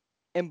Sith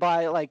and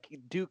by like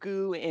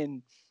Dooku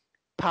and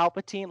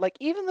Palpatine, like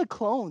even the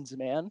clones,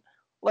 man,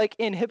 like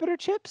inhibitor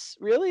chips,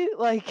 really,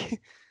 like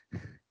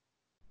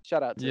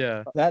shout out to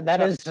yeah.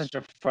 that is such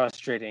a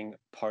frustrating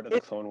part of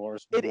the Clone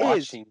Wars. It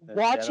watching is the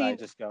watching Jedi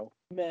just go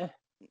meh.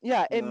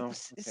 yeah, and No, okay.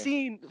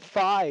 seeing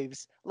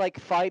fives like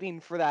fighting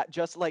for that,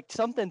 just like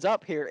something's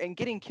up here and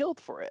getting killed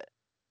for it.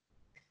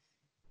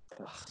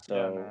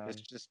 So Yeah,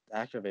 it's just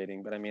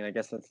aggravating. But I mean, I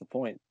guess that's the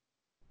point.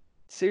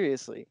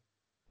 Seriously,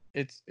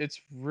 it's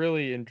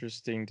really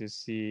interesting to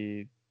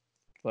see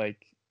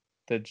like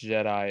the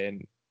Jedi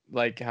and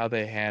like how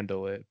they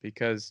handle it,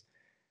 because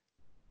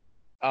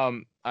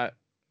I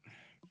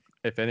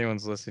if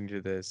anyone's listening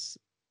to this,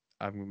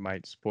 I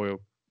might spoil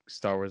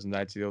Star Wars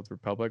Knights of the Old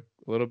Republic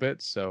a little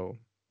bit, so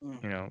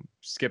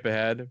skip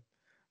ahead.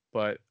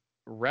 But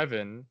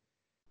Revan,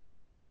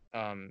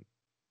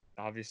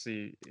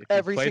 obviously,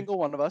 Every single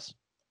one of us.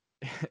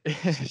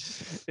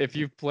 if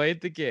you've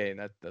played the game,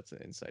 that's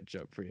an inside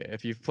joke for you.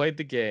 If you've played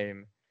the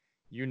game,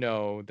 you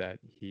know that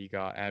he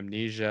got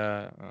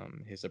amnesia.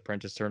 His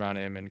apprentice turned on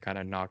him and kind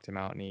of knocked him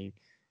out, and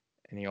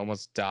he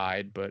almost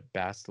died, but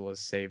Bastila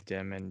saved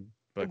him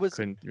but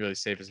couldn't really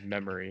save his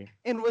memory.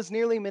 And was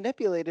nearly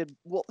manipulated.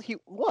 Well, he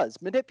was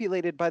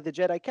manipulated by the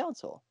Jedi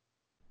Council.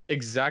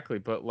 Exactly,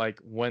 but like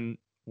when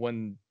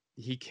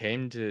he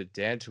came to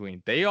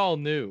Dantooine, they all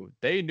knew.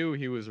 They knew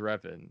he was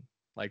Revan.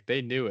 Like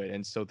they knew it,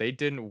 and so they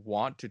didn't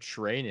want to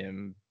train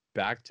him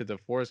back to the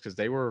Force because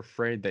they were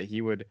afraid that he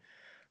would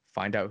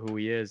find out who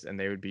he is and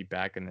they would be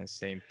back in the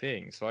same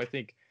thing. So I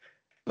think.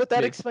 But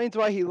that explains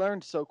why he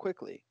learned so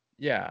quickly.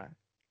 Yeah,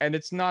 and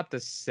it's not the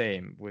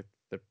same with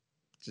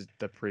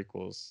the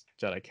prequels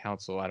Jedi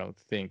Council, I don't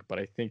think, but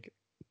I think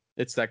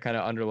it's that kind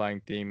of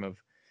underlying theme of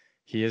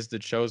he is the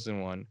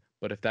chosen one,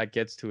 but if that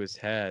gets to his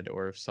head,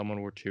 or if someone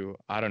were to,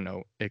 I don't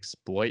know,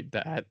 exploit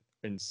that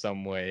in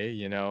some way,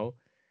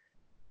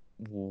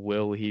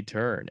 will he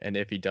turn? And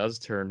if he does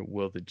turn,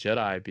 will the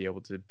Jedi be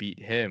able to beat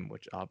him?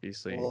 Which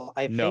obviously,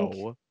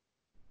 no.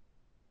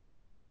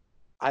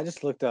 I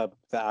just looked up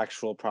the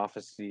actual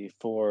prophecy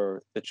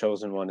for the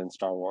Chosen One in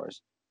Star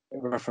Wars,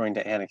 referring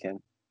to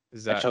Anakin.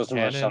 Is that Chosen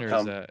canon One or come.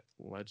 Is that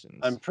Legends?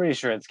 I'm pretty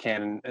sure it's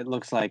canon. It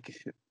looks like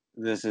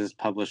this is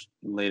published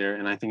later,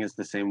 and I think it's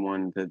the same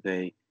one that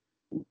they.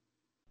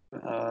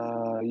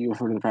 You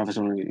refer to the prophecy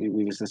when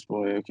we use this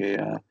boy. Okay,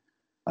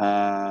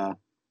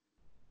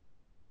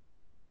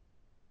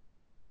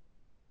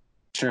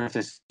 sure if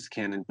this is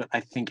canon, but I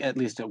think at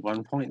least at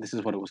one point this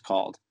is what it was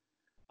called.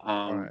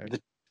 Right.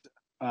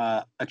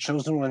 A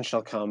chosen one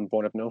shall come,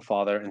 born of no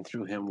father, and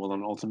through him will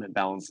an ultimate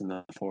balance in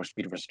the Force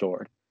be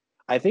restored.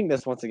 I think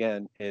this once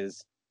again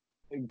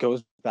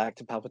goes back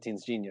to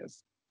Palpatine's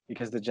genius,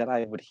 because the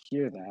Jedi would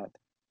hear that,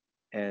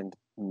 and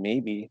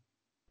maybe,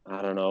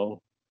 I don't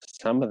know,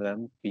 some of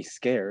them be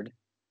scared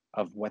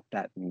of what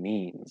that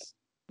means.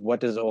 What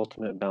does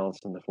ultimate balance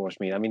in the Force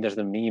mean? I mean, there's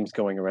the memes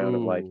going around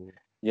of like,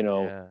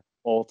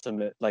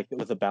 ultimate, like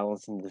with the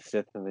balance in the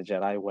Sith and the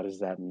Jedi. What does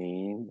that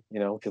mean?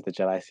 Because the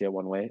Jedi see it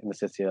one way and the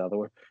Sith see it the other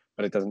way,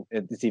 but it doesn't.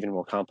 It's even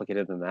more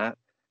complicated than that.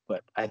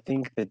 But I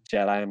think the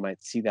Jedi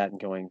might see that and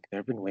going, there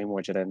have been way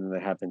more Jedi than there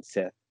have been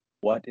Sith.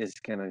 What is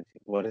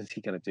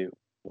he gonna do?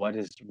 What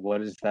is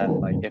that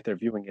like? If they're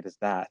viewing it as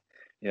that,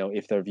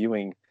 if they're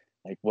viewing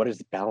like, what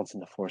does balance in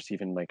the Force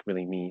even like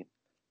really mean?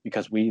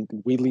 Because we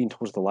lean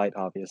towards the light,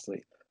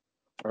 obviously,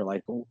 or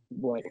like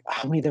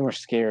how many of them are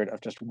scared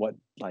of just what,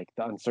 like,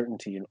 the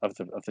uncertainty of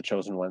the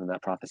chosen one in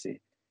that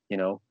prophecy?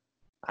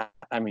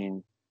 I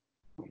mean,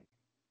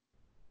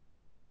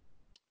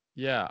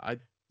 yeah,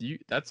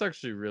 that's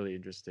actually a really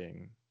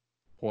interesting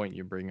point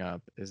you bring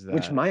up, is that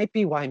which might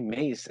be why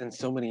Mace and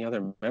so many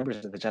other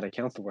members of the Jedi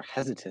Council were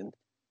hesitant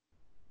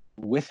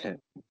with him,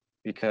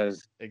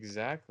 because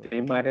exactly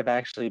they might have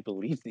actually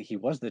believed that he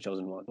was the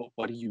chosen one. But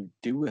what do you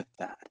do with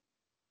that?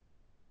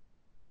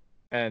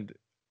 And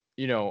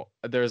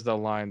there's the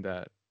line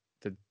that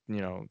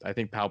I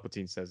think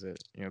Palpatine says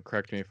it.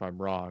 Correct me if I'm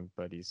wrong,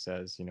 but he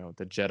says,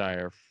 the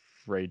Jedi are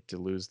afraid to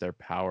lose their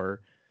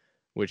power,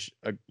 which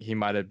he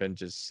might have been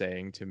just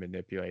saying to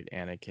manipulate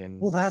Anakin.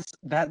 Well, that's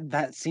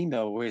that scene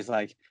though, where he's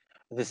like,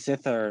 the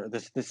Sith are the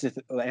Sith.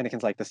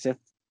 Anakin's like, the Sith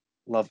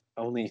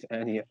only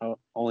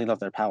love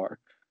their power.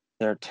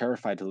 They're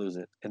terrified to lose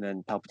it. And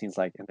then Palpatine's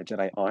like, and the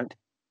Jedi aren't.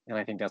 And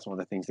I think that's one of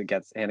the things that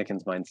gets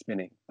Anakin's mind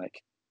spinning.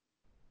 Like,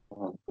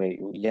 oh, wait,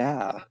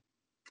 yeah.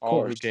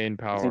 All who gain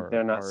power, I think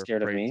they're not are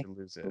scared of afraid me to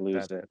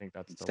lose it. I think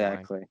that's the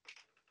exactly line.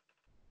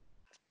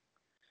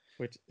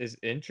 Which is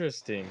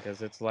interesting,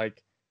 because it's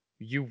like,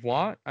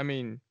 I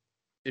mean,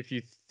 if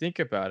you think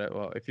about it,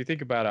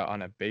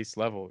 on a base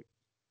level,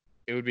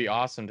 it would be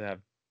awesome to have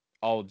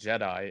all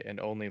Jedi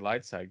and only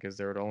light side, because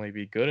there would only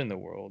be good in the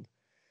world.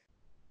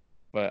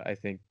 But I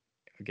think,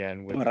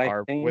 again, with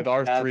our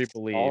three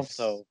beliefs,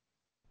 also,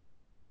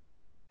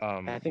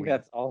 I think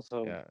that's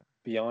also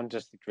beyond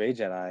just the gray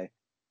Jedi,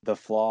 the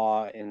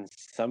flaw in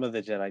some of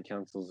the Jedi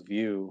Council's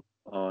view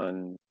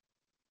on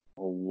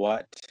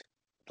what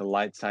the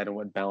light side and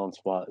what balance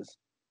was.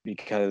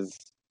 Because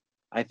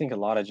I think a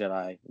lot of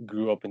Jedi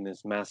grew up in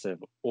this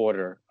massive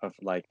order of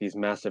like these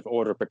massive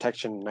order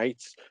protection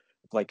knights,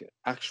 like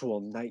actual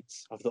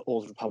knights of the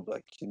Old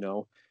Republic,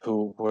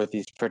 who were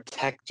these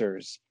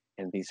protectors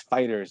and these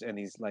fighters and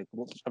these, like,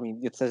 well, I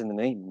mean, it says in the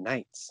name,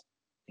 knights,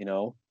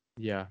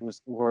 Yeah.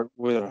 Were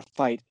to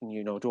fight and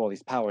do all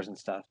these powers and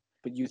stuff.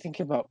 But you think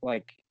about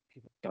like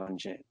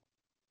Gunjin,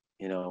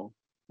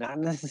 not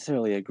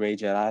necessarily a gray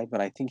Jedi, but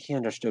I think he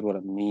understood what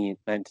it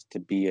meant to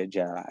be a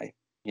Jedi,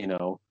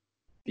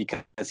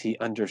 because he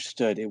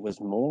understood it was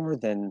more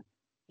than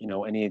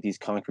any of these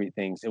concrete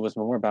things. It was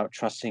more about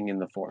trusting in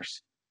the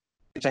Force,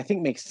 which I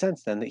think makes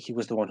sense then, that he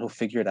was the one who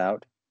figured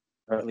out,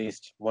 or at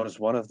least was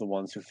one of the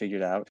ones who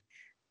figured out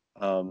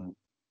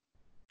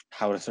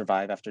how to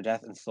survive after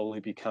death and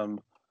slowly become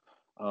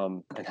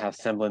and have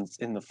semblance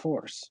in the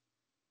Force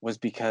was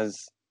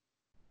because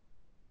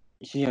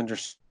he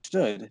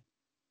understood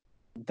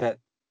that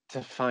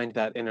to find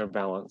that inner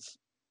balance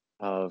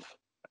of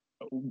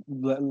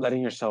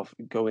letting yourself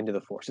go into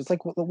the Force. It's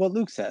like what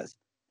Luke says,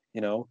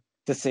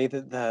 to say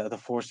that the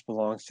Force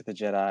belongs to the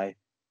Jedi.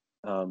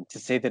 To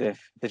say that if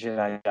the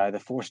Jedi die, the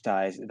Force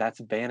dies, that's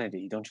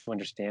vanity. Don't you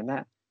understand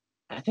that?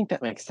 I think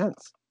that makes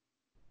sense.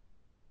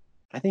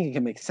 I think it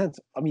can make sense.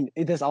 I mean,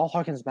 this all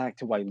harkens back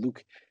to why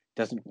Luke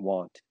doesn't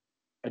want,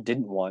 or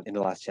didn't want in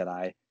the Last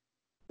Jedi,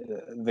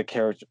 the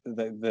character,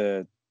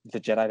 the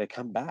Jedi to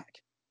come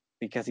back,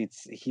 because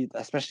he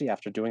especially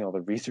after doing all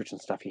the research and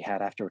stuff he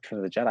had after Return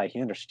of the Jedi,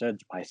 he understood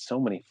why so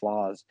many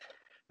flaws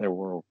there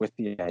were with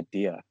the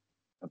idea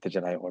of the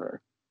Jedi Order,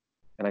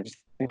 and I just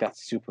think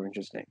that's super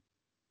interesting.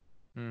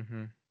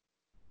 Mm-hmm.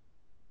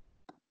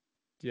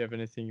 Do you have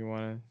anything you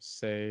want to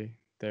say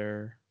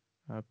there,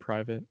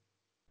 Private?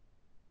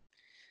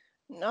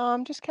 No,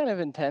 I'm just kind of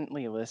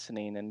intently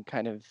listening and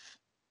kind of.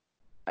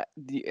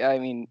 I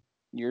mean,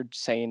 you're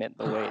saying it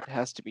the way it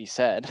has to be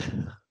said.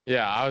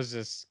 Yeah, I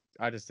just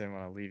didn't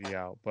want to leave you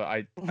out,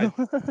 but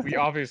we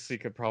obviously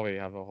could probably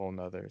have a whole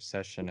nother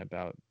session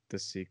about the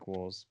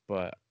sequels,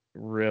 but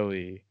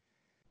really,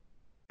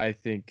 I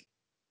think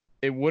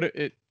it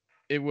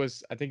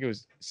was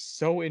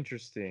so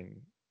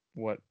interesting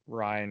what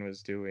Ryan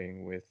was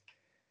doing with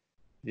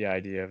the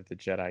idea of the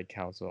Jedi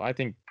Council. I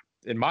think,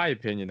 in my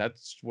opinion,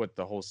 that's what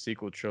the whole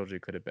sequel trilogy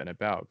could have been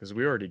about, because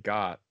we already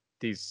got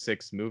these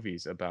 6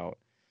 movies about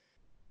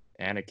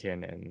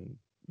Anakin, and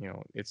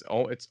it's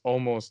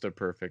almost a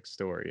perfect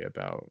story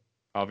about,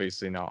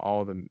 obviously not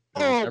all the movies,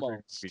 every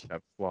movie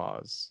have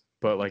flaws,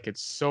 but like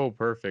it's so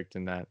perfect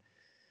in that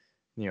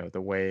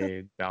the way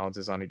it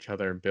balances on each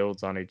other and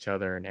builds on each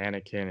other, and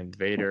Anakin and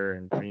Vader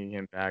and bringing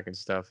him back and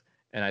stuff.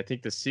 And I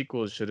think the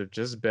sequels should have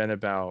just been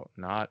about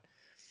not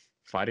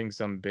fighting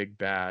some big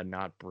bad,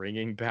 not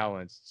bringing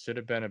balance. It should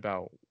have been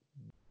about,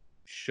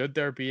 should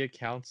there be a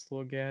council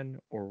again,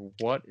 or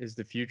what is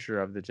the future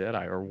of the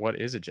Jedi, or what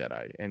is a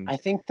Jedi? And I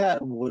think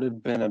that would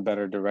have been a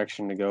better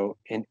direction to go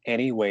in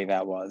any way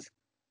that was.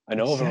 An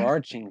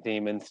overarching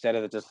theme instead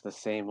of just the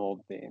same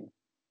old theme.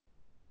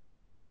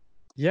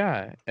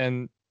 Yeah,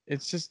 and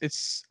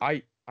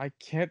I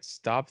can't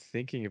stop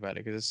thinking about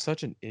it because it's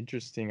such an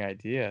interesting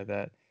idea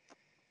that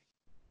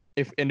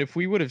if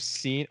we would have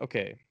seen,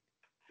 okay,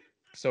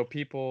 so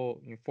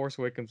Force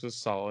Awakens was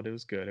solid, it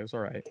was good, it was all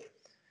right.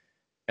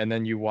 And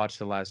then you watch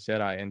The Last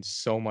Jedi, and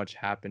so much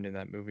happened in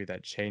that movie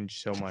that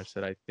changed so much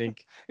that I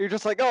think you're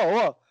just like, oh,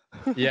 well.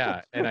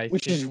 Yeah, and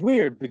which is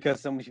weird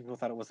because so many people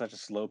thought it was such a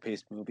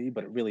slow-paced movie,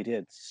 but it really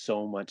did.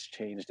 So much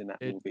changed in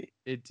that movie.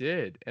 It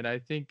did, and I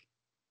think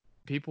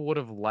people would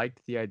have liked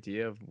the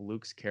idea of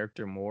Luke's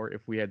character more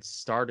if we had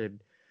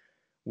started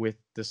with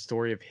the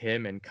story of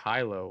him and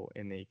Kylo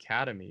in the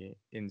academy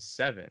in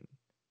 7.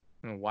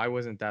 Why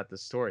wasn't that the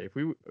story?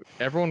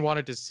 Everyone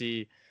wanted to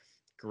see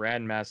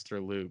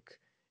Grandmaster Luke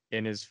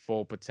in his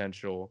full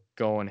potential,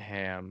 going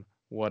ham,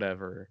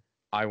 whatever.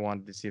 I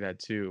wanted to see that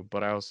too,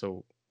 but I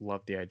also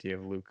love the idea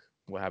of Luke,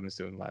 what happens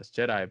to him in Last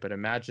Jedi. But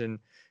imagine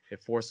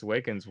if Force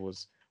Awakens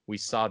was, we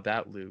saw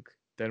that Luke,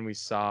 then we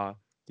saw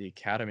the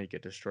Academy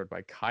get destroyed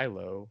by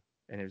Kylo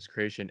and his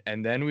creation,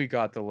 and then we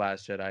got The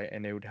Last Jedi,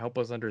 and it would help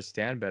us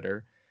understand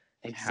better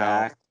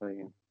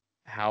exactly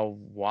how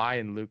why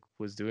and Luke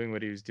was doing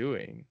what he was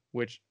doing,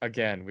 which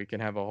again we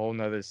can have a whole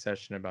nother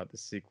session about the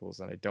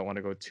sequels, and I don't want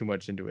to go too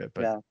much into it,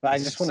 but yeah, but I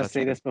just want to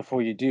say this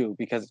before you do,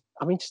 because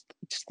I mean,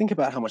 just think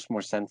about how much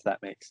more sense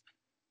that makes,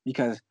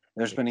 because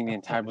they're spending the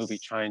entire movie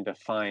trying to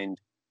find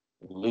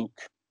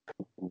Luke.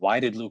 Why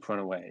did Luke run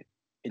away?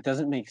 It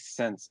doesn't make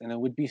sense, and it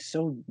would be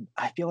so.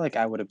 I feel like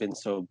I would have been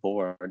so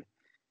bored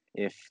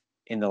if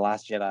in The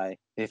Last Jedi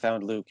they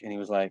found Luke and he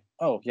was like,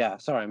 "Oh yeah,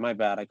 sorry, my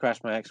bad. I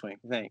crashed my X-wing.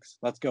 Thanks.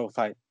 Let's go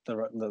fight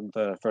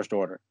the First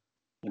Order."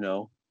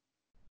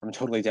 I'm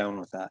totally down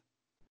with that.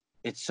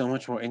 It's so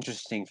much more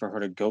interesting for her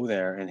to go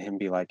there and him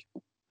be like,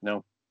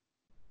 "No,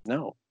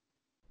 no,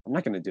 I'm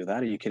not going to do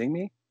that. Are you kidding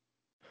me?"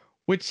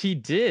 Which he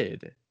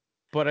did,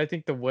 but I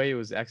think the way it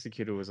was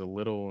executed was a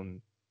little,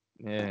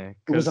 It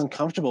was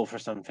uncomfortable for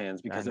some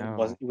fans because it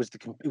was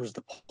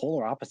the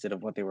polar opposite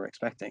of what they were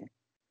expecting.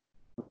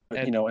 But,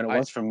 and it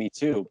was for me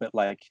too. But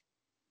like,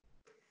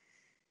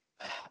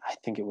 I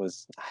think it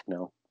was, I don't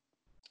know.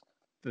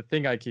 The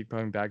thing I keep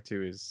coming back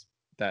to is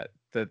that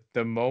the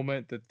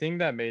thing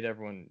that made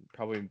everyone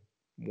probably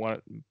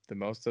the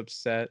most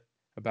upset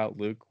about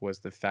Luke was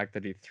the fact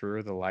that he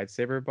threw the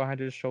lightsaber behind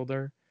his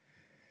shoulder,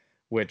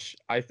 which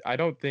I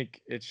don't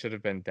think it should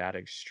have been that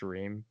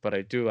extreme, but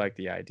I do like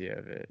the idea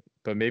of it.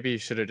 But maybe he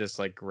should have just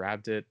like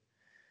grabbed it,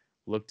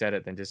 looked at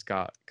it, then just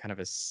got kind of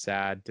a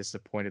sad,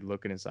 disappointed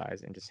look in his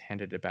eyes and just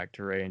handed it back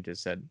to Rey and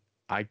just said,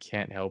 "I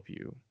can't help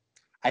you."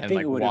 I think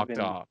like it would walked have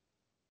been, off.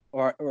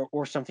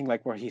 Or something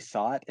like where he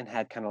saw it and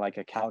had kind of like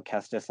a Cal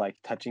Kestis like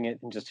touching it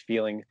and just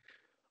feeling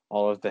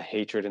all of the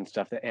hatred and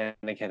stuff that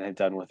Anakin had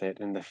done with it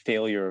and the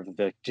failure of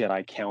the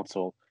Jedi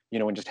Council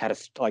and just had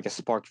like a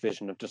spark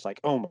vision of just like,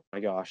 oh my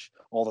gosh,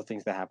 all the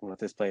things that happened with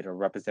this blade are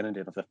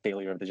representative of the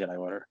failure of the Jedi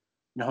Order.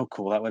 You know how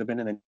cool that would have been?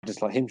 And then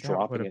just like him That would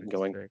dropping have it and been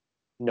going, sick.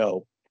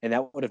 no. And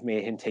that would have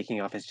made him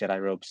taking off his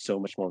Jedi robe so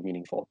much more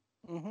meaningful.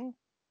 Mm-hmm.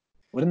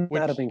 Wouldn't that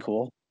have Which, been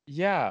cool?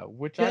 yeah,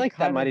 which I feel I like that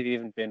kind might of, have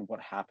even been what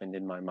happened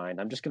in my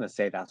mind. I'm just gonna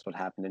say that's what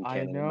happened in I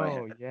canon in my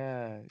head know,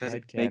 yeah, because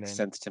it makes headcanon.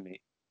 sense to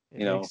me. It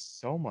You know, makes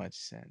so much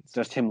sense.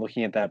 just him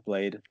looking at that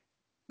blade,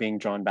 being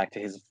drawn back to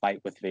his fight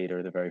with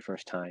Vader the very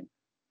first time,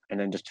 and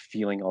then just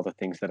feeling all the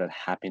things that had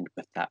happened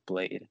with that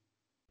blade.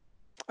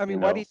 I mean,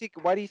 You why do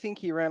know? you think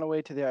he ran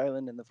away to the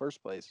island in the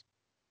first place?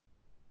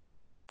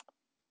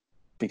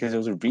 Because it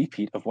was a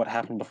repeat of what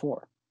happened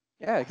before.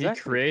 Yeah, He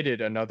exactly.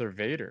 created another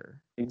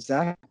Vader.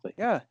 Exactly.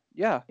 Yeah,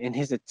 yeah. In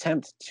his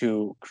attempt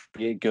to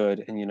create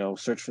good and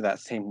search for that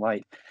same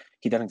light,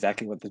 he done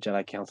exactly what the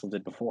Jedi Council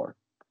did before,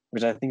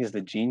 which I think is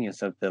the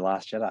genius of the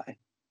Last Jedi. It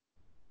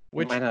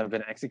Which, might not have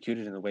been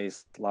executed in the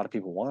ways a lot of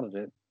people wanted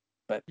it,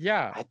 but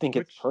yeah, I think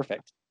it's which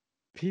perfect.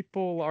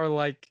 people are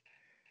like,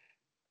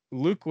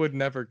 Luke would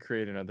never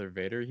create another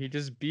Vader. He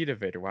just beat a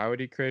Vader. Why would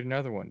he create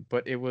another one?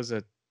 But it was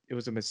a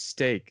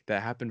mistake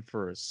that happened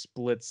for a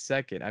split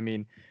second. I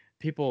mean,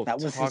 people That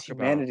was his talk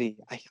about humanity.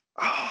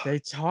 they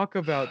talk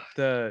about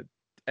the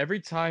every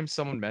time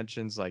someone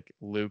mentions like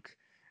Luke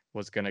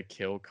was gonna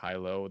kill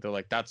Kylo, they're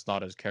like, that's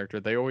not his character.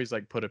 They always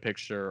like put a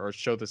picture or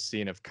show the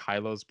scene of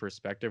Kylo's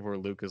perspective where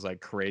Luke is like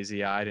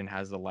crazy eyed and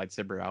has the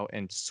lightsaber out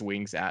and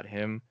swings at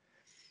him.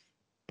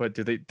 But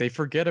do they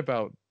forget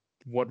about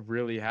what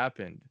really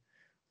happened?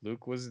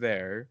 Luke was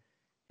there.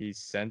 He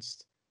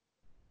sensed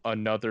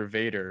another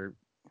Vader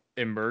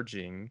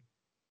emerging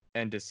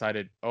and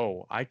decided,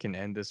 "Oh, I can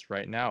end this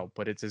right now."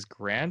 But it's his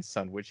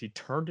grandson, which he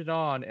turned it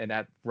on, and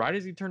at right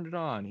as he turned it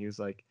on, he was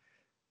like,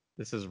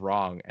 "This is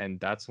wrong." And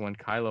that's when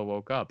Kylo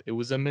woke up. It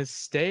was a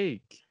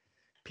mistake.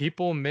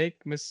 People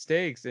make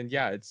mistakes, and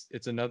yeah, it's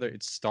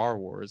Star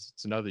Wars.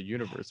 It's another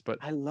universe, but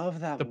I love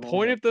that the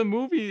point moment. of the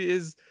movie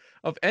is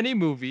of any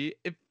movie,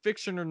 if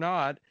fiction or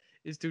not,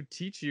 is to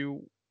teach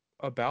you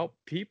about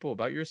people,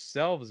 about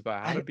yourselves,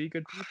 about how to I be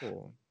good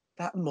people.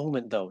 That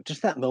moment though,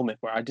 just that moment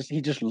where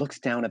he just looks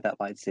down at that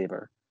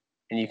lightsaber,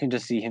 and you can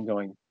just see him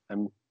going,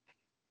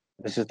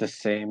 This is the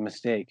same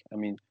mistake. I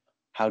mean,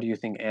 how do you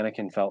think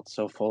Anakin felt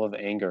so full of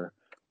anger,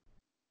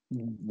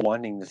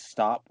 wanting to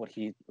stop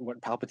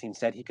what Palpatine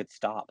said he could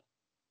stop,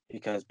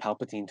 because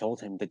Palpatine told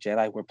him the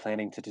Jedi were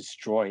planning to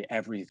destroy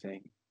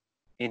everything.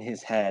 In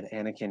his head,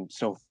 Anakin,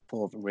 so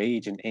full of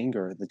rage and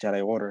anger at the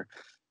Jedi Order,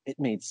 it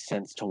made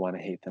sense to want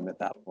to hate them at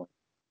that point.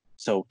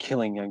 So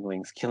killing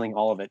younglings, killing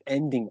all of it,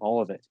 ending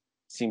all of it,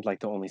 seemed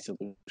like the only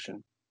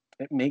solution.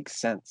 It makes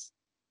sense.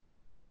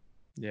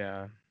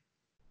 Yeah.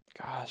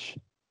 Gosh.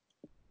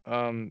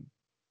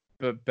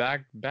 But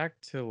back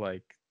to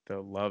like the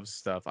love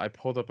stuff. I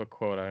pulled up a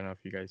quote. I don't know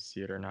if you guys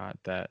see it or not.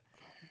 That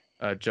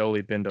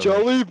Jolie Bindo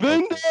Jolie makes.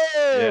 Bindo!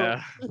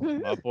 Yeah,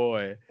 my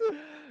boy.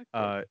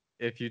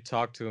 If you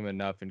talk to him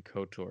enough in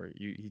KOTOR,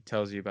 he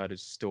tells you about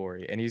his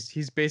story, and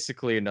he's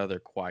basically another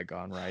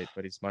Qui-Gon, right?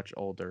 But he's much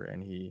older,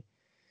 and he's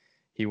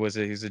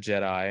a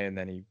Jedi, and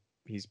then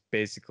he's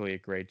basically a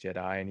great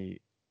Jedi, and he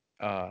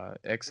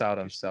exiled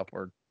himself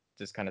or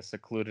just kind of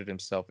secluded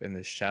himself in the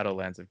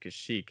Shadowlands of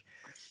Kashyyyk.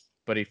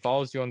 But he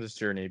follows you on this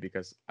journey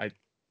because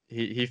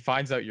he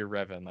finds out you're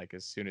Revan like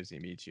as soon as he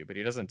meets you, but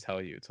he doesn't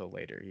tell you till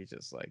later. He's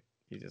just like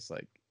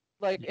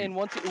Like, you, and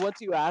once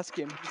you ask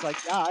him, he's like,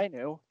 "Yeah, I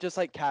knew," just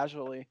like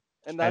casually,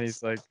 and and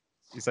that's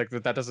he's like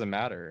that doesn't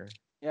matter.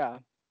 yeah.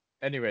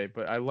 Anyway,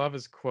 but I love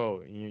his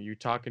quote. You're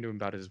talking to him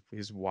about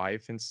his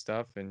wife and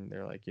stuff, and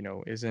they're like,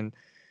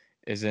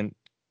 isn't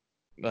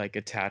like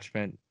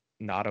attachment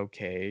not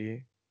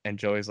okay? And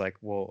Joey's like,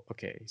 well,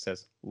 okay. He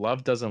says,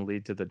 love doesn't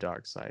lead to the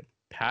dark side.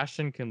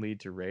 Passion can lead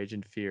to rage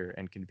and fear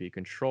and can be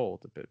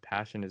controlled, but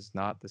passion is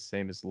not the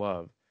same as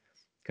love.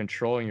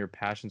 Controlling your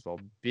passions while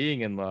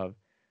being in love,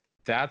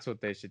 that's what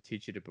they should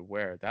teach you to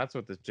beware. That's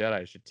what the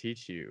Jedi should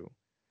teach you.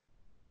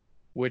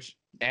 Which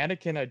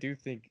Anakin, I do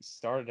think,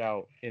 started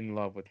out in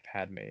love with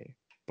Padme,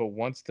 but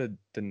once the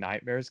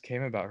nightmares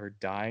came about her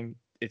dying,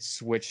 it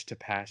switched to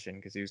passion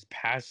because he was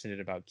passionate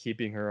about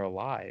keeping her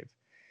alive.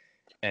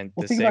 And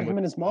Well, the think about same him with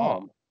and his his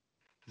mom.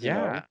 You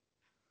know, Yeah.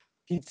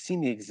 he'd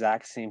seen the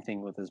exact same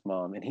thing with his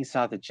mom, and he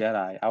saw the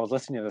Jedi. I was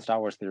listening to the Star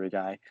Wars Theory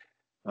guy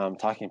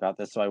talking about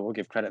this, so I will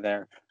give credit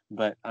there.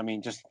 But I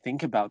mean, just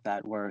think about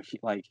that, where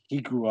he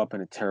grew up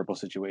in a terrible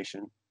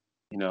situation,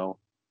 you know,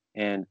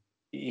 and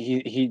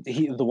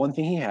he the one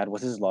thing he had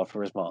was his love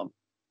for his mom,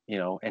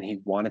 and he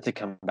wanted to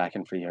come back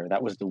and free her.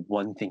 That was the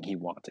one thing he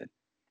wanted.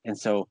 And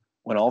so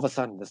when all of a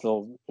sudden this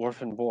little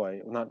orphan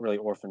boy, well, not really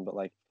orphan, but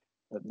like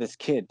this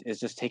kid is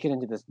just taken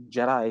into this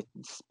Jedi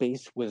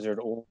space wizard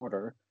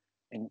order,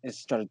 and is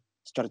started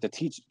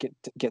to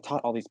get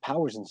taught all these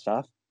powers and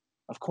stuff.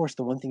 Of course,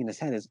 the one thing in his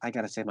head is, I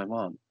gotta save my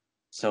mom.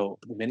 So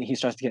the minute he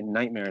starts to get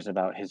nightmares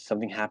about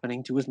something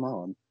happening to his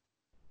mom,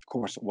 of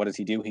course, what does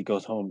he do? He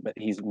goes home, but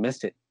he's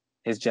missed it.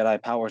 His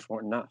Jedi powers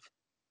weren't enough.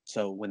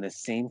 So when the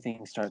same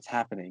thing starts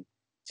happening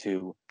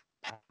to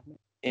Padme,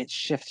 it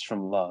shifts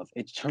from love.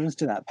 It turns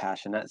to that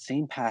passion, that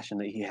same passion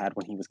that he had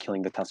when he was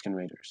killing the Tusken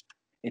Raiders.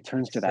 It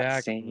turns to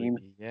that same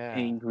Exactly. Yeah.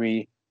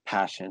 angry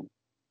passion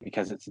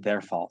because it's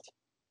their fault.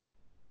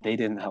 They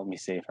didn't help me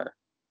save her.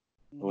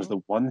 It was the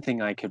one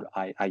thing I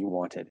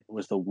wanted. It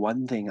was the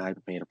one thing I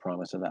made a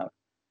promise about.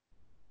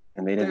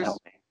 And they didn't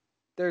help me.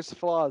 There's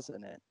flaws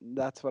in it.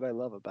 That's what I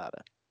love about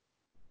it.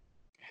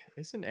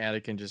 Isn't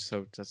Anakin just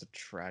such a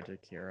tragic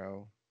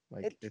hero?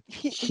 Like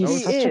He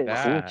He's such a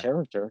is. cool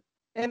character.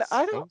 And It's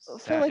I so don't feel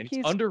sad, like and it's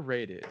he's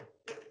underrated.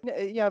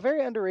 yeah,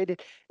 very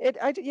underrated.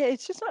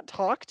 It's just not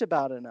talked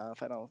about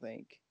enough, I don't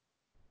think.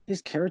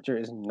 His character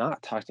is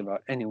not talked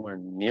about anywhere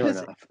near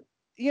 'Cause, enough.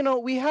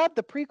 we had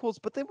the prequels,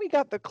 but then we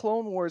got the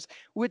Clone Wars,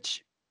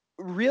 which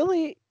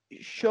really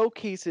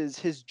showcases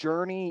his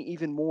journey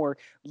even more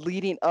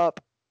leading up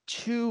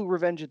to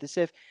Revenge of the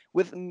Sith,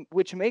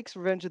 which makes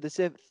Revenge of the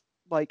Sith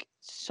like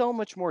so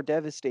much more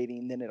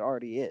devastating than it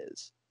already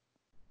is.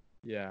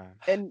 Yeah.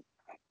 And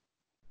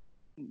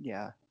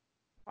yeah,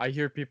 I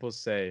hear people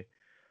say,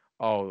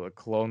 "Oh, the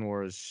Clone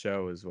Wars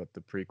show is what the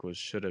prequels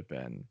should have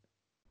been."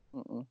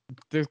 mm-mm.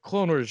 The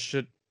Clone Wars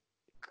should.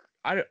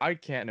 I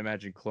can't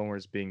imagine Clone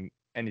Wars being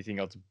anything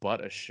else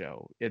but a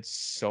show. It's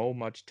so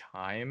much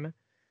time.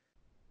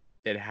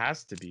 It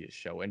has to be a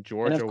show. And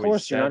George of always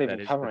course, you're not said even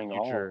that it's the covering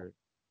all. future.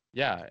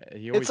 Yeah,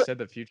 he It's always like- said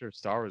the future of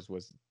Star Wars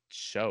was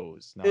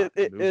shows, it not it,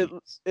 it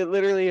movies. it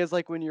literally is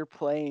like when you're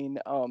playing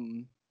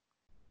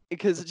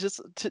because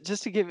just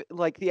to give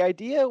like the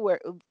idea where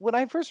when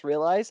I first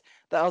realized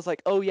that I was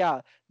like, oh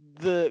yeah,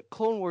 the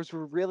Clone Wars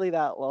were really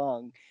that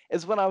long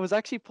is when I was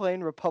actually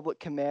playing Republic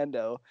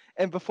Commando,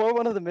 and before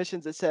one of the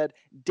missions it said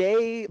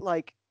day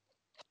like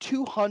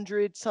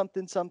 200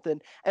 something something,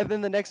 and then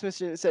the next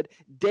mission it said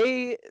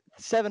day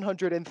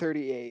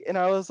 738, and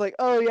I was like,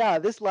 oh yeah,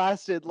 this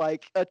lasted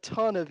like a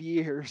ton of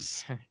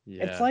years.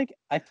 Yeah. It's like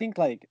I think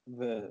like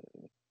the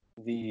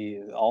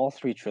all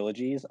three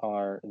trilogies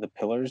are the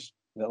pillars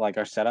that like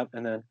are set up,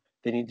 and then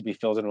they need to be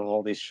filled in with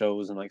all these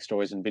shows and like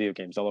stories and video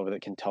games all over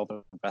that can tell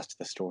the rest of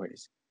the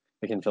stories.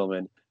 They can fill them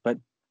in. But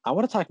I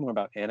want to talk more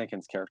about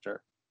Anakin's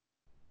character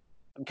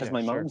because Yeah,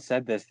 my sure. mom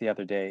said this the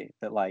other day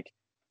that like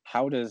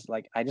how does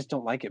like I just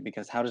don't like it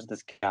because how does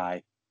this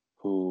guy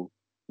who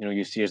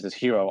you see as this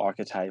hero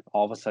archetype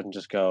all of a sudden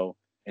just go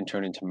and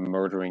turn into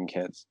murdering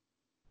kids?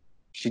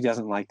 She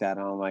doesn't like that,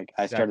 and I'm like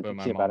I started Exactly what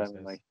my thinking about mom it and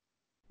says.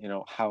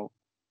 like how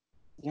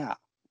yeah,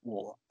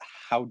 well,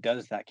 how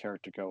does that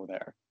character go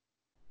there?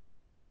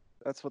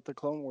 That's what the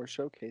Clone Wars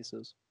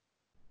showcases.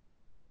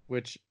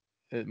 Which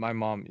my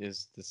mom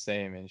is the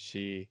same, and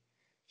she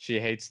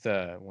hates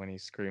when he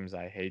screams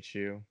 "I hate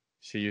you."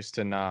 She used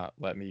to not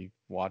let me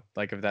watch,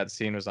 like if that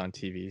scene was on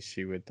TV,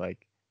 she would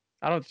like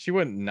she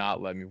wouldn't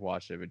not let me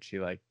watch it, but she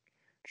like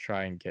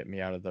try and get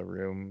me out of the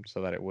room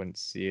so that it wouldn't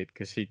see it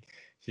because she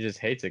just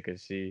hates it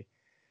because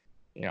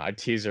I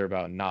tease her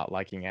about not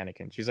liking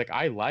Anakin. She's like,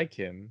 I like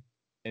him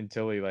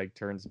until he like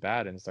turns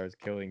bad and starts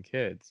killing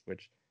kids,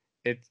 which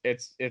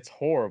it's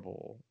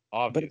horrible,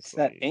 But it's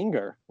that obviously.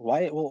 anger.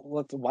 Why?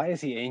 Well, why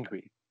is he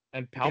angry?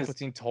 And Because-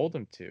 Palpatine told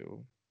him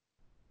to.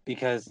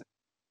 Because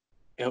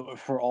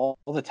for all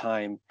the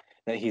time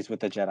that he's with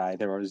the Jedi,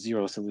 there are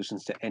zero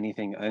solutions to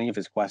anything, any of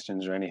his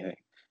questions or anything.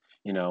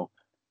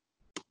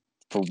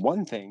 For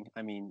one thing,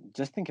 I mean,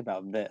 just think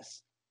about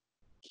this.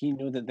 He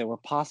knew that there were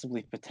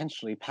possibly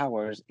potentially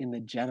powers in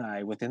the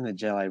Jedi within the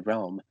Jedi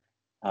realm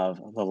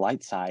of the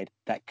light side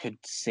that could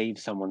save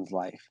someone's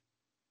life.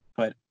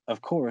 But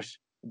of course,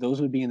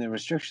 those would be in the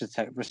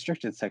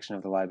restricted section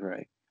of the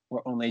library,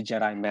 where only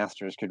Jedi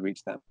Masters could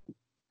reach them.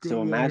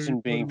 So imagine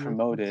being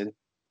promoted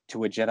to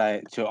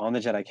on the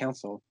Jedi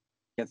Council,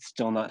 yet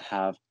still not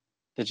have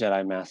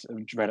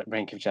the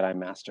rank of Jedi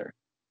Master.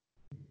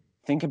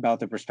 Think about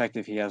the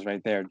perspective he has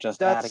right there.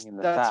 Just adding in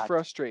the That's fact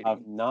frustrating.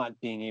 of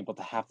not being able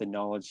to have the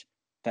knowledge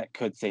that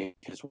could save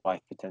his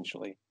wife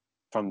potentially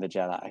from the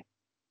Jedi.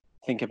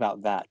 Think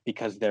about that,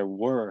 because there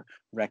were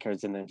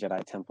records in the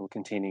Jedi Temple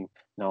containing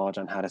knowledge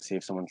on how to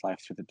save someone's life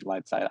through the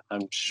light side.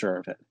 I'm sure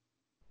of it.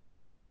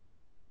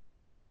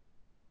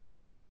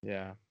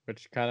 Yeah,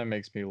 which kind of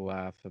makes me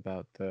laugh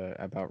about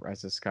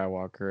Rise of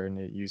Skywalker, and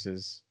it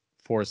uses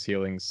force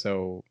healing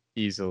so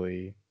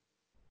easily,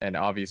 and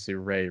obviously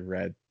Rey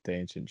read the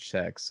ancient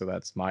checks, so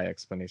that's my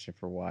explanation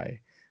for why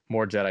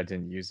more Jedi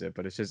didn't use it.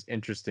 But it's just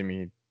interesting to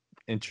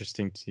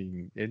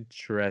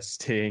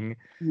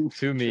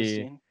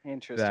me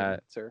Interesting,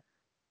 that sir.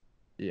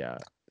 yeah,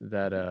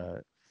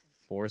 that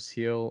force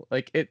heal,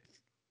 like it.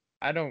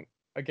 I don't.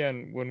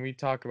 Again, when we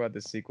talk about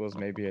the sequels,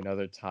 maybe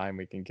another time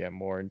we can get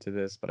more into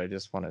this. But I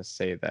just want to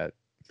say that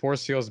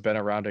force heal's been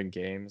around in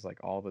games like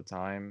all the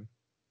time,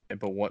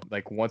 but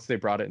once they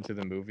brought it into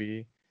the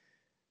movie,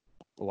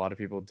 a lot of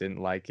people didn't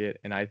like it,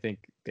 and I think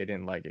they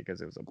didn't like it because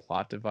it was a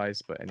plot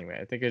device. But anyway,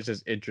 I think it's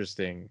just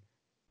interesting,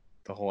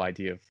 the whole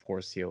idea of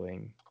force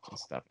healing and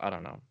stuff. I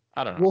don't know.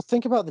 Well,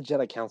 think about the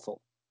Jedi Council.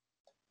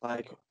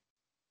 Like,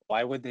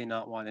 why would they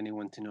not want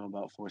anyone to know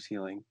about force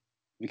healing?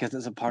 Because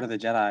it's a part of the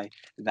Jedi,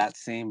 that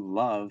same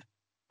love,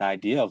 the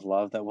idea of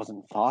love that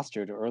wasn't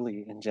fostered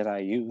early in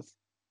Jedi youth,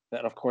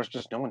 that of course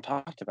just no one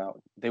talked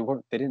about. They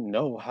didn't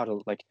know how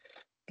to like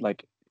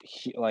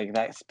like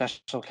that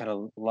special kind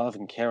of love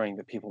and caring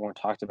that people weren't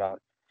talked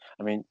about.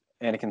 I mean,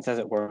 Anakin says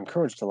it, we're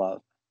encouraged to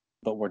love,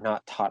 but we're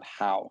not taught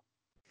how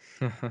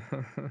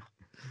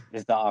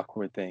is the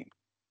awkward thing,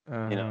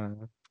 you know.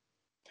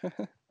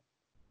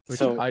 Which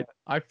So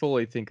I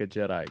fully think a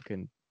Jedi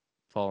can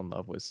fall in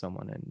love with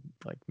someone and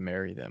like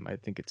marry them. I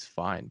think it's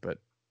fine, but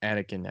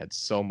Anakin had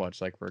so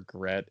much like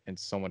regret and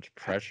so much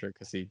pressure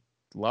because he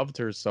loved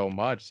her so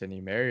much and he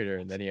married her,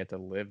 and then he had to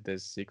live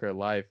this secret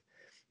life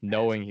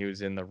knowing he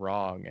was in the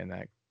wrong, and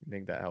that I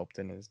think that helped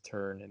in his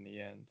turn in the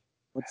end.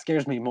 what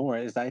scares me more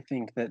is I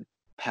think that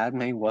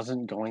Padme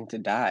wasn't going to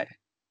die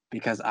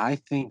because I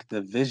think the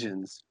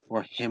visions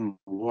were him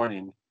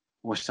warning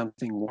or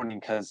something warning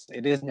because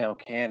it is now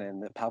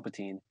canon that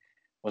Palpatine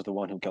was the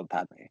one who killed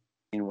Padme.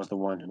 He was the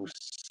one who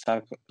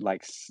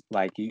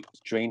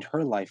drained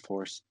her life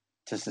force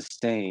to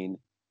sustain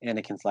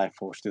Anakin's life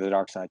force through the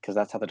dark side because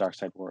that's how the dark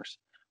side works.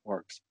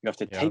 You have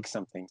to Yep. take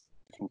something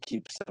and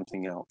keep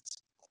something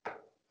else,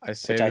 I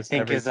say which I this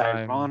think every is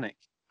time.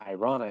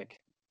 ironic,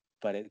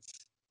 but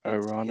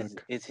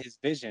Ironic. it's his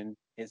vision.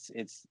 It's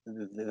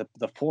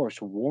the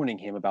Force warning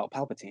him about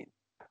Palpatine,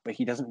 but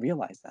he doesn't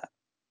realize that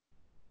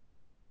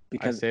I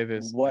because say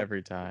this what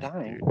every time,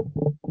 dying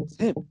dude. is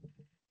him.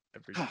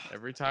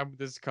 Every time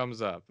this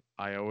comes up,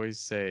 I always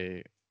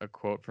say a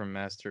quote from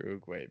Master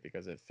Oogway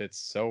because it fits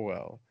so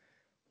well.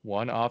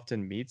 One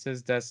often meets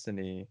his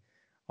destiny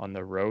on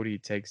the road he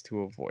takes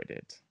to avoid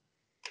it.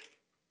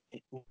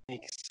 It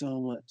makes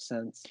so much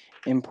sense.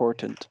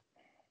 Important.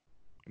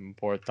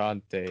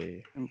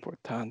 Importante.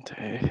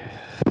 Importante.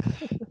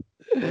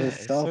 It was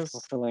It's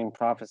self-fulfilling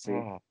prophecy.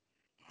 oh,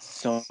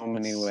 So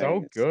many it's ways.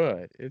 so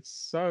good. It's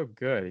so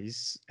good.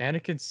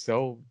 Anakin's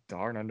so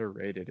darn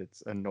underrated.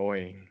 It's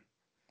annoying.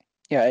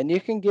 Yeah, and you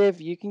can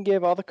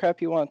give all the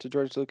crap you want to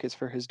George Lucas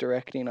for his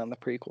directing on the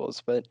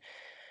prequels, but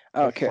I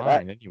They're don't care.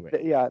 fine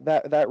anyway. Yeah,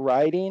 that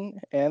writing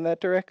and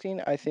that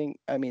directing,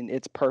 I mean,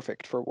 it's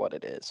perfect for what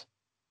it is.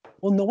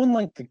 Well, no one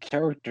liked the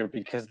character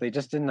because they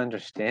just didn't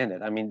understand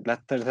it. I mean,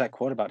 there's that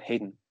quote about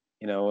Hayden.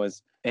 You know,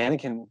 as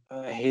Anakin,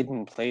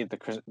 Hayden played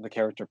the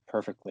character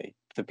perfectly.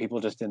 The people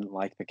just didn't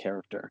like the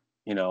character.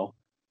 You know,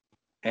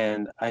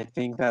 and I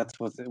think that's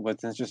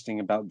what's interesting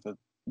about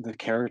the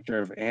character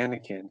of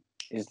Anakin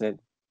is that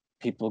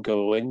people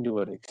go into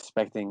it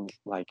expecting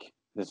like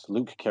this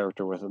Luke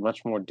character with a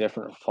much more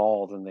different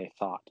fall than they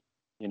thought.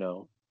 You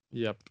know,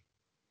 Yep.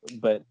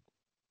 but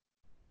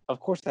of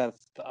course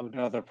that's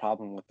another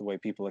problem with the way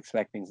people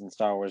expect things in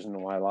Star Wars and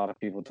why a lot of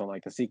people don't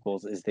like the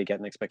sequels is they get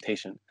an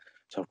expectation.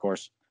 So of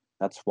course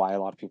that's why a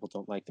lot of people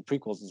don't like the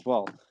prequels as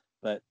well.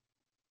 But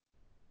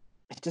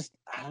it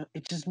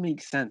just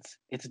makes sense.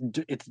 It's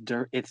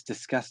dirt. It's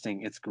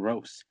disgusting. It's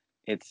gross.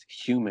 It's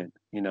human.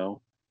 You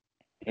know.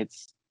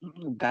 It's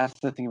that's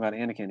the thing about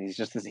Anakin. He's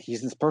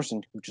this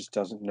person who just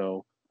doesn't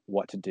know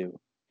what to do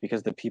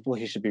because the people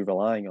he should be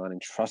relying on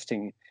and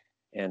trusting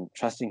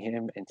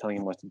him and telling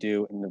him what to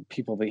do, and the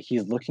people that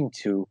he's looking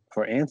to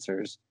for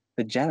answers,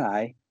 the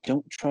Jedi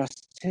don't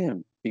trust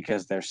him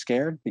because they're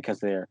scared, because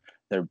they're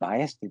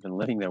biased. They've been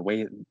living their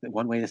way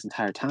one way this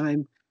entire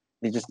time.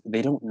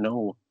 They don't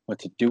know what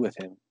to do with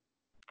him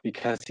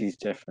because he's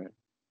different,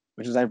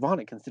 which is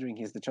ironic considering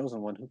he's the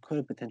chosen one who could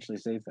have potentially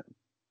saved them.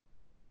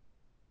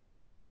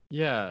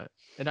 Yeah,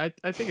 and I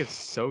think it's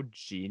so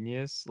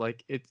genius.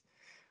 Like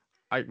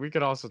we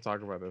could also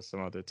talk about this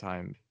some other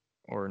time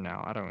or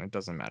now. I don't know, it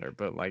doesn't matter.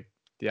 But like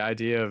the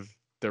idea of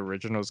the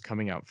originals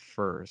coming out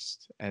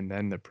first and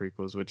then the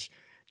prequels, which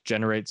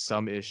generates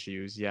some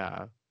issues,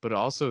 yeah, but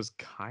also is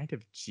kind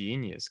of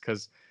genius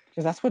because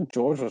that's what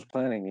George was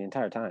planning the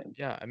entire time.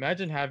 yeah,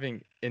 imagine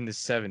having in the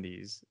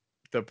 70s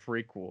the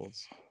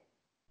prequels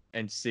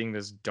and seeing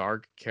this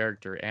dark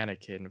character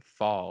Anakin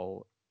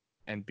fall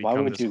and Why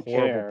become would this you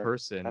horrible care?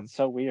 person. That's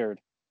so weird.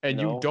 And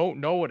you know? don't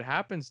know what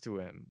happens to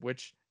him,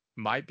 which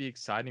might be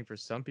exciting for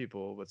some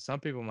people, but some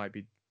people might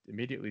be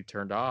immediately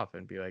turned off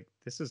and be like,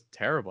 this is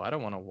terrible. I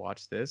don't want to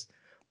watch this.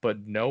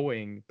 But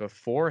knowing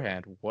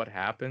beforehand what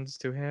happens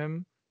to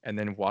him and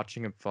then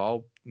watching him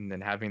fall and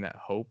then having that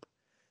hope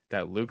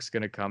that Luke's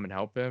going to come and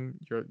help him,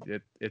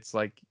 it's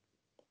like,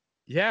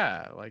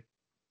 yeah, like,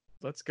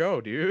 let's go,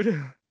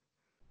 dude.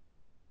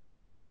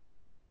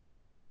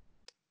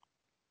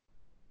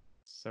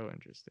 So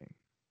interesting.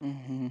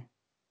 Mm-hmm.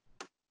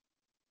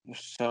 There's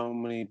so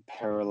many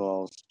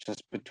parallels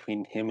just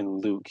between him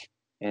and Luke,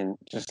 and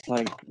just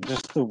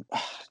the.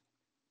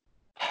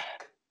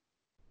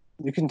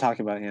 You can talk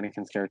about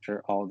Anakin's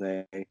character all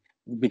day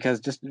because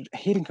just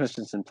Hayden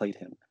Christensen played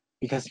him.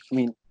 Because I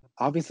mean,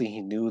 obviously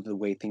he knew the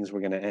way things were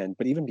going to end,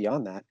 but even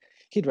beyond that,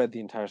 he'd read the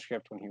entire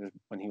script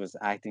when he was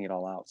acting it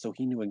all out, so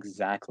he knew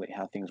exactly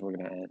how things were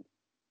going to end.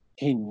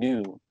 He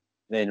knew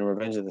that in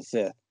Revenge of the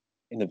Sith,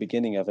 in the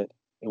beginning of it,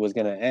 it was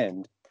going to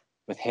end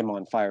with him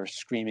on fire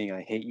screaming,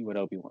 "I hate you" at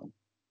Obi-Wan.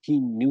 He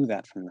knew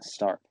that from the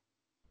start.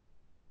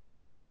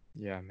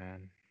 Yeah,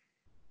 man.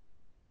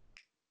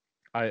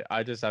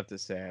 I just have to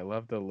say I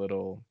love the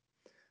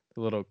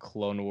little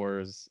Clone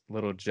Wars,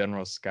 little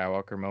General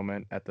Skywalker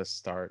moment at the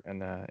start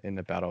and in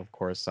the Battle of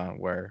Coruscant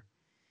where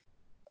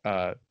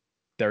uh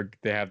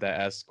they have that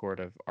escort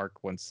of ARC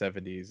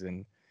 170s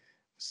and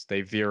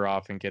they veer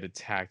off and get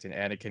attacked, and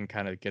Anakin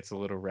kind of gets a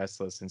little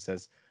restless and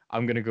says,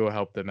 I'm gonna go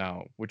help them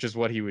out, which is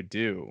what he would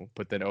do,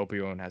 but then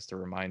Obi-Wan has to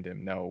remind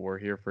him, no, we're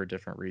here for a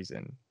different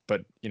reason.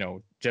 But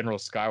General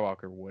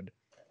Skywalker would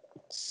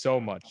so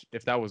much,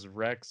 if that was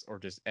Rex or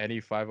just any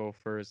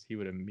 501st, he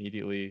would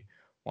immediately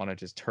want to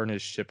just turn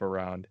his ship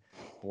around,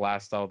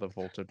 blast all the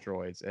Volta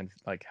droids, and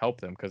like help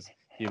them because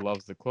he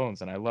loves the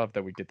clones. And I love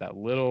that we get that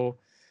little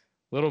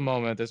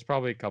moment. There's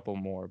probably a couple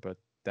more, but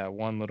that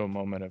one little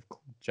moment of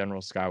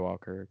General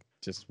Skywalker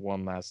just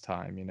one last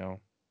time.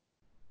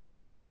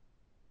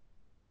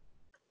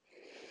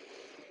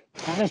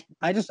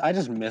 I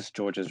just miss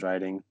George's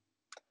writing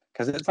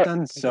because it's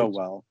done so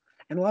well,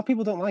 and a lot of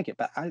people don't like it.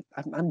 But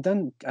I'm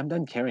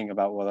done caring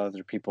about what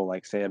other people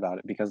like say about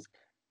it because,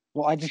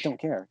 well, I just don't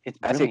care. It's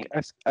brilliant.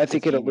 I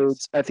think it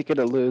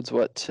alludes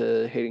what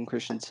Hayden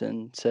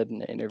Christensen said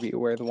in an interview,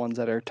 where the ones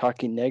that are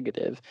talking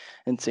negative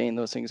and saying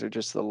those things are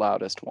just the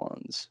loudest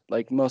ones.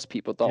 Like most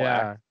people don't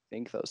actually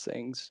think those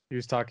things. He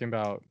was talking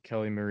about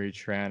Kelly Marie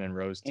Tran and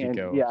Rose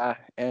Tico.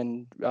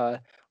 And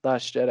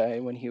Last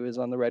Jedi, when he was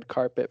on the red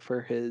carpet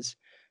for his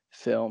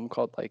film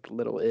called like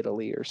Little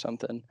Italy or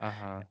something.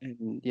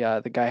 And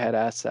the guy had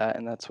asked that,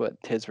 and that's what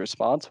his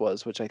response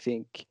was, which I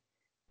think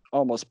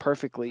almost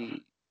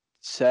perfectly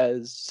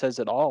says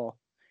it all.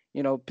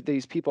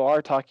 These people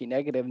are talking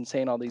negative and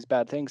saying all these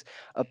bad things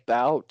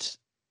about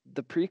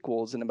the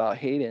prequels and about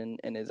Hayden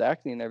and his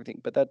acting and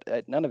everything, but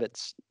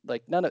that's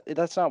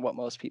not what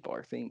most people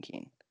are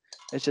thinking.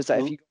 It's just that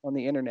if you go on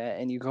the internet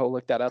and you go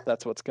look that up,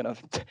 that's what's gonna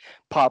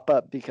pop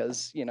up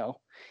because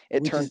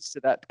it turns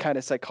to that kind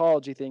of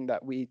psychology thing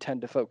that we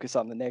tend to focus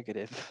on the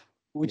negative.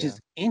 Which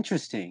is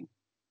interesting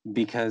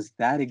because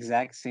that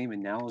exact same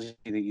analogy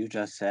that you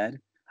just said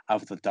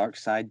of the dark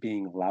side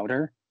being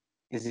louder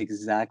is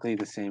exactly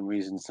the same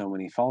reason so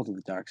many fall to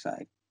the dark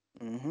side.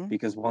 Mm-hmm.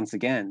 Because once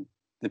again,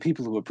 the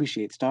people who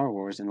appreciate Star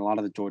Wars and a lot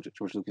of the George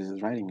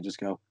Lucas's writing just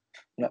go,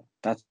 "Yep,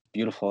 that's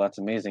beautiful, that's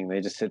amazing."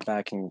 They just sit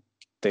back and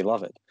they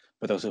love it.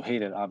 But those who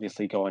hate it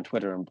obviously go on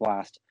Twitter and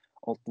blast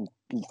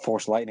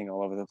Force Lightning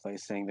all over the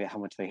place saying how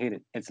much they hate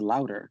it. It's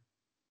louder.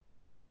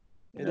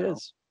 It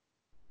is.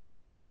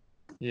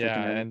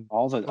 Yeah, and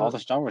all the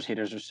Star Wars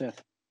haters are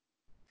Sith.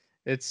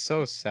 It's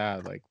so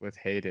sad, like with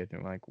Hayden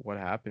and like what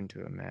happened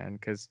to him, man.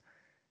 Because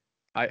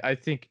I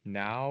think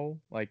now,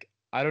 like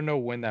I don't know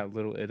when that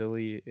Little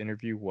Italy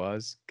interview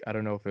was. I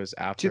don't know if it was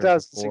after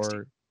 2016.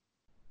 before.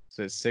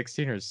 So it's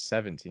 16 or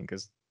 17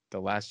 because The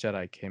Last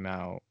Jedi came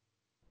out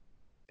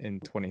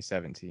in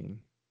 2017.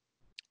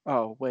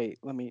 Oh wait,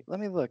 let me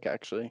look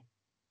actually.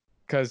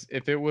 Because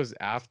if it was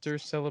after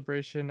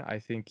Celebration, I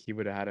think he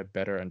would have had a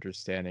better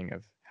understanding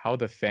of how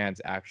the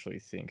fans actually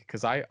think.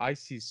 Because I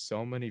see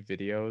so many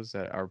videos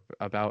that are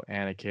about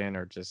Anakin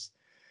or just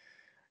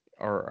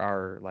or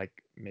are like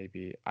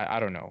maybe I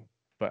don't know,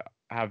 but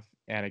have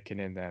Anakin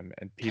in them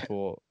and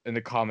people in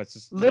the comments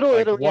just Little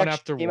like Italy one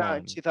after came one. out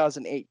in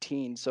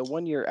 2018, so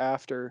 1 year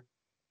after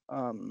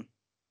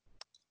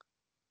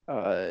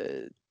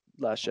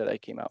Last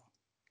Jedi came out.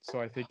 So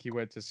I think he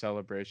went to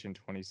Celebration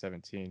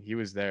 2017. He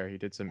was there. He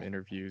did some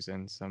interviews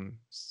and some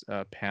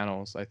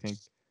panels, I think.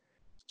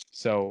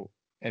 So,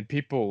 and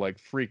people like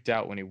freaked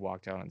out when he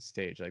walked out on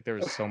stage. Like there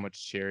was so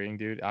much cheering,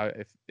 dude.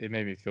 It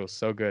made me feel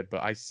so good.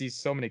 But I see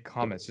so many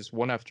comments, just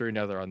one after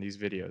another, on these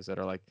videos that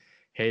are like,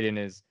 Hayden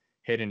is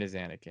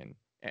Anakin.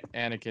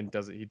 Anakin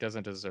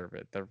doesn't deserve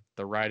it.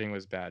 The writing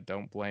was bad.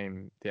 Don't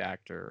blame the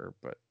actor,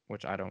 but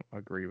which I don't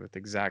agree with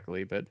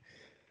exactly. But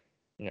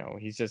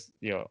he's just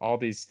all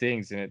these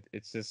things, and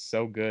it's just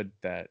so good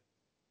that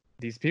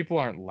these people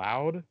aren't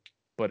loud.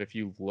 But if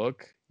you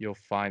look, you'll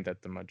find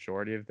that the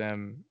majority of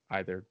them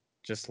either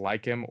just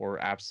like him or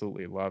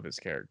absolutely love his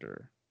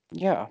character.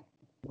 Yeah.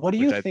 What do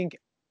you think?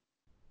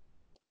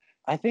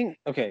 I think,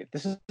 okay,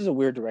 this is a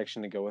weird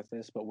direction to go with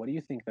this, but what do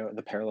you think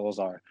the parallels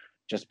are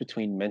just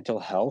between mental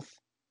health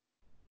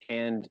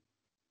and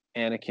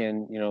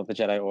Anakin, the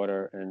Jedi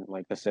Order and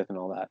like the Sith and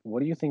all that? What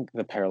do you think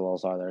the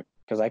parallels are there?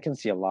 Because I can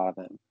see a lot of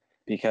them.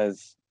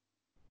 Because,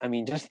 I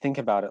mean, just think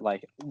about it.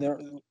 Like,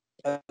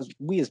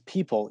 we as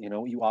people,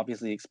 you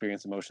obviously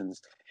experience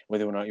emotions,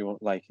 whether or not you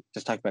like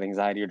just talk about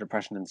anxiety or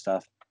depression and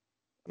stuff.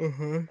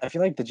 Mm-hmm. I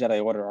feel like the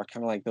Jedi Order are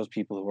kind of like those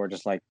people who are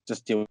just like,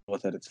 just deal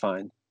with it. It's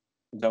fine.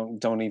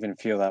 Don't even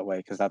feel that way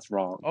because that's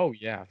wrong. Oh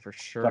yeah, for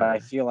sure. But I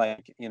feel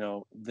like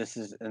this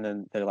is, and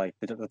then they're like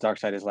the dark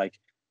side is like,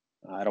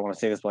 I don't want to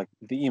say this, but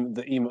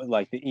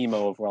like the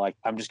emo of where like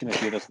I'm just gonna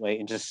feel this way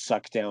and just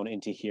suck down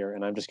into here,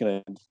 and I'm just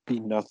gonna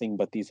be nothing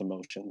but these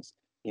emotions,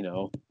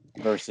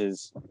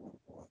 versus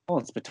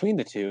balance between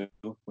the two,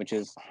 which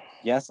is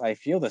yes, I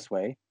feel this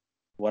way.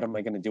 What am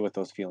I gonna do with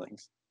those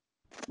feelings?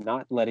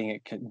 Not letting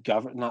it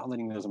govern, not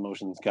letting those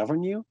emotions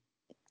govern you,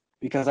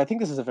 because I think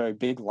this is a very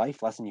big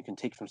life lesson you can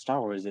take from Star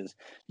Wars is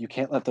you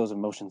can't let those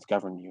emotions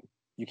govern you.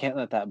 You can't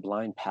let that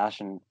blind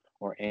passion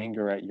or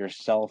anger at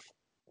yourself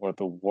or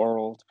the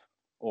world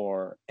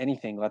or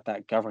anything, let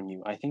that govern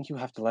you. I think you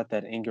have to let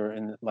that anger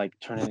and like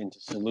turn it into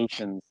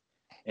solutions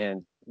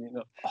and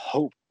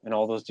hope and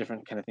all those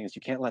different kind of things.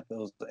 You can't let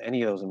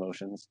any of those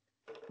emotions,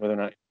 whether or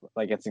not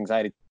like it's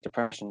anxiety,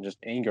 depression, just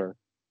anger,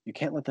 you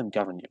can't let them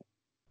govern you.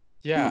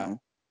 Yeah. Mhm.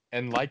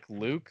 And like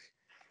Luke,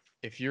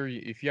 if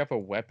you have a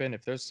weapon,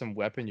 if there's some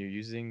weapon you're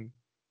using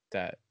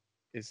that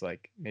is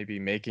like maybe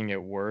making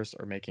it worse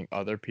or making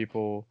other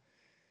people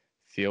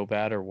feel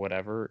bad or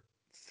whatever,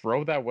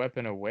 throw that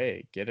weapon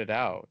away, get it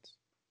out,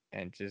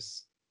 and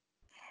just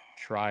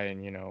try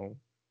and,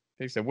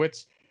 fix it.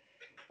 Which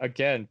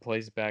again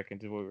plays back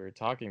into what we were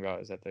talking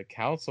about, is that the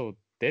council,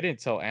 they didn't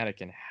tell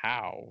Anakin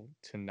how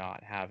to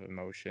not have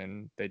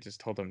emotion. They just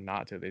told him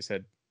not to. They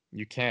said,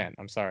 you can't.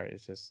 I'm sorry.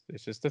 It's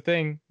just a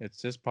thing.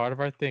 It's just part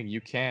of our thing.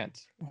 You can't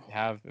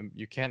have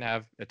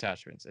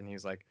attachments. And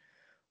he's like,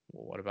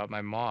 well, what about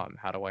my mom?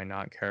 How do I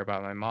not care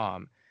about my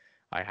mom?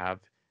 I have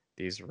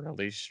these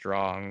really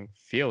strong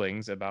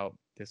feelings about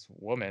this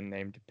woman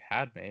named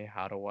Padme.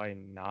 How do I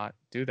not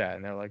do that?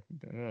 And they're like,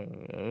 yeah,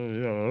 I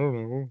don't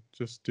know.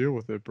 Just deal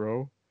with it,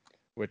 bro.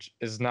 Which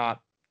is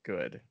not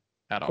good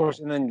at Of course,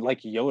 all. and then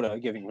like Yoda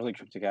giving really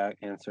cryptic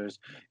answers.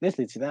 This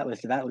leads to that,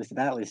 leads to that, leads to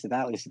that, leads to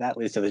that, leads to that,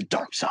 leads to the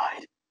dark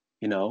side.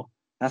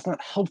 That's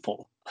not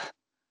helpful.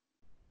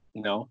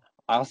 I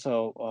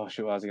also, oh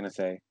shoot, what I was gonna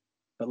say,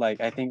 but like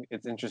I think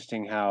it's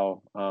interesting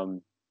how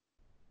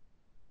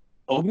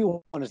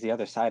Obi-Wan is the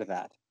other side of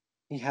that.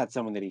 He had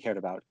someone that he cared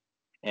about,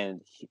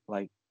 and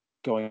like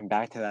going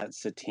back to that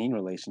Satine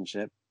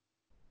relationship,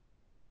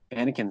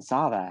 Anakin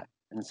saw that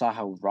and saw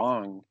how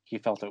wrong he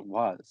felt it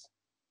was.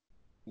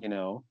 You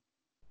know,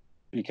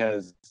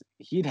 because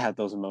he'd had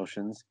those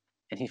emotions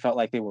and he felt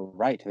like they were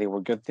right. They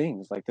were good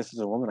things. Like, this is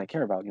a woman I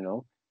care about,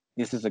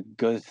 This is a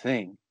good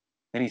thing.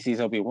 Then he sees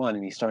Obi-Wan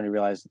and he's starting to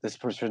realize this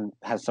person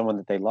has someone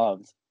that they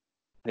loved.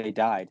 They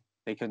died.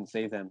 They couldn't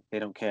save them. They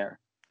don't care.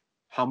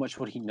 How much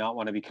would he not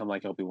want to become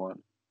like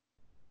Obi-Wan?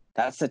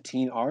 That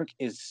Satine arc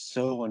is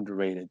so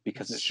underrated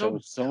because it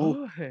shows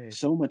good.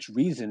 so much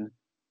reason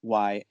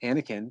why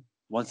Anakin,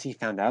 once he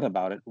found out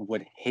about it,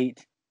 would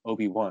hate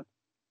Obi-Wan.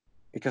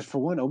 Because for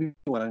one,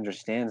 Obi-Wan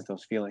understands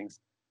those feelings,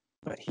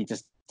 but he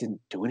just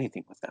didn't do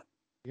anything with them.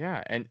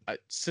 Yeah, and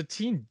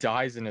Satine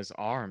dies in his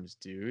arms,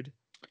 dude.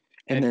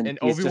 And then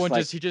he's Obi-Wan just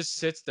like, he just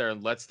sits there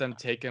and lets them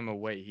take him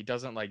away. He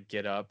doesn't like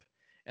get up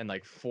and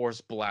like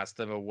force blast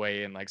them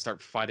away and like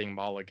start fighting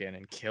Maul again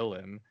and kill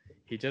him.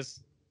 He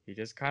just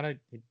kind of,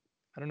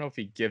 I don't know if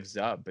he gives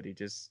up, but he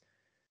just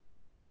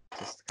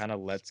kind of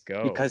lets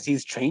go. because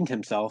he's trained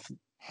himself.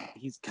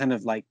 He's kind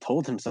of like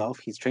told himself,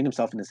 he's trained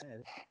himself in his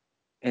head,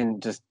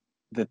 and just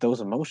that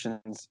those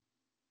emotions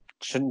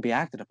shouldn't be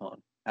acted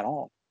upon at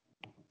all.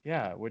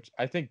 Yeah, which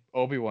I think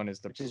Obi-Wan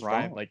is the prime,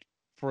 wrong. like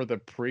for the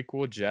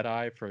prequel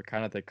Jedi, for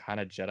kind of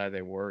Jedi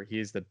they were,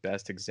 he's the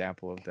best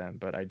example of them.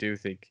 But I do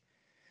think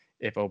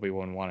if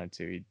Obi-Wan wanted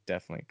to, he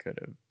definitely could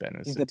have been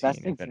with He's the best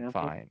Satine and been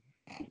example. fine.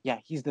 Yeah,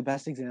 he's the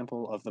best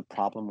example of the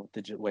problem with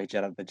the way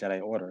the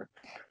Jedi Order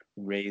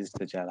raised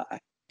the Jedi.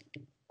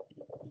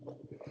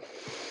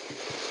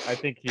 I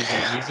think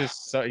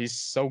he's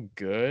so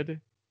good.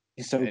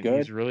 He's so and good.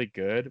 He's really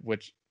good,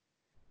 which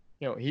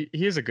he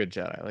is a good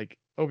Jedi. Like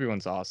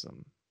Obi-Wan's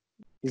awesome.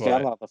 He's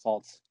got a lot of the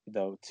faults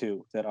though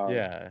too that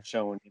are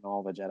shown in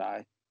all the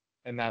Jedi.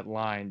 And that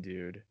line,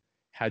 dude,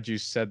 had you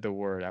said the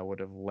word, I would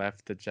have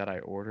left the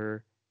Jedi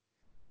Order.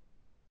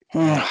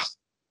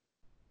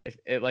 If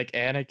it, like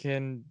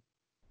Anakin,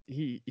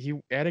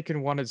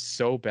 Anakin wanted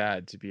so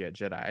bad to be a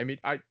Jedi. I mean,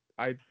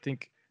 I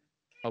think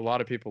a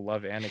lot of people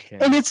love Anakin,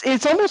 and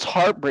it's almost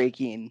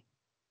heartbreaking.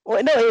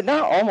 Well, no,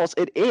 not almost.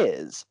 It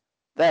is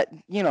that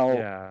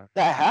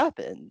that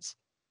happens.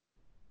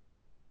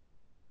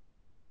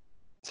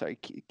 Sorry,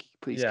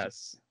 please.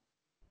 Yes,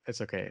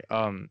 it's okay.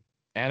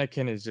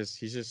 Anakin is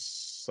he's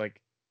just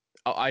like,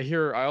 I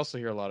also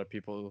hear a lot of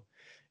people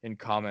in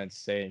comments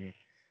saying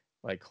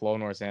like Clone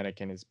Wars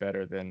Anakin is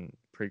better than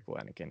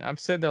prequel Anakin. I'm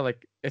sitting there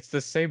like, it's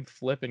the same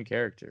flippin'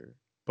 character,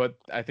 but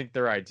I think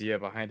their idea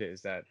behind it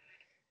is that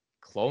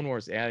Clone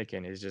Wars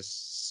Anakin is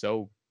just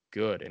so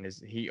good, and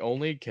he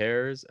only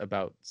cares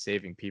about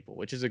saving people,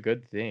 which is a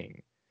good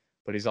thing,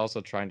 but he's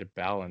also trying to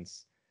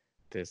balance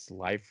this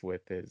life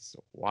with his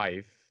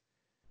wife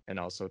and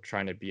also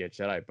trying to be a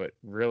Jedi. But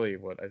really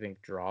what I think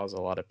draws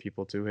a lot of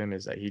people to him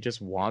is that he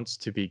just wants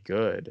to be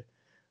good,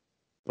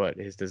 but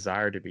his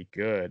desire to be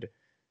good,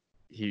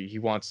 he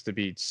wants to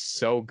be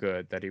so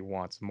good that he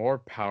wants more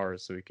power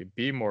so he could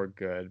be more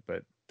good,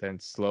 but then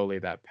slowly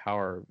that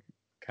power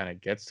kind of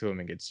gets to him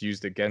and gets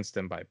used against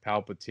him by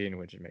Palpatine,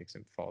 which makes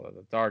him fall to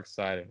the dark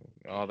side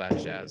and all that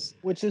jazz.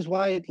 Which is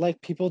why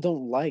people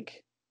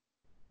make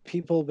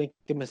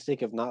the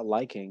mistake of not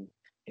liking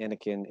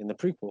Anakin in the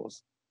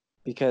prequels,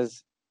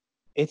 because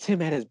it's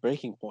him at his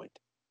breaking point.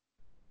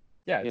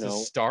 Yeah, it's a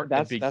start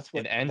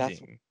and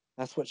ending.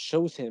 That's what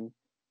shows him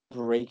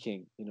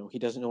breaking. He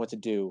doesn't know what to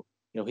do.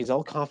 He's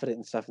all confident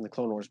and stuff in the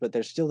Clone Wars, but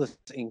there's still this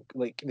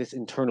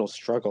internal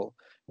struggle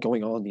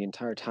going on the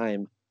entire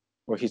time,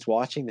 where he's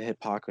watching the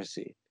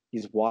hypocrisy.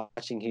 He's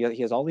watching. He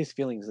has all these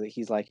feelings that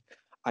he's like,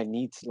 I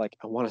need to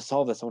I want to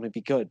solve this. I want to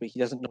be good, but he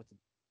doesn't know what to do,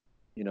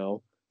 you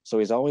know. So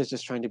he's always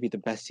just trying to be the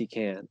best he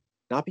can,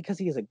 not because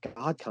he has a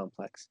god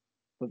complex,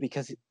 but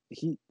because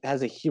he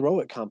has a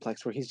heroic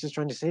complex where he's just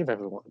trying to save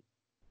everyone.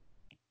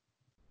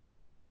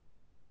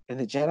 And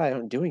the Jedi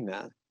aren't doing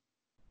that.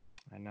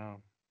 I know.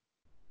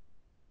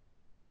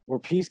 We're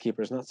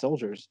peacekeepers, not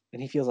soldiers.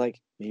 And he feels like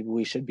maybe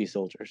we should be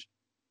soldiers.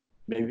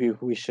 Maybe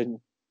we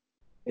shouldn't.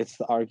 It's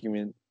the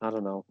argument. I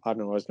don't know where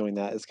I was going.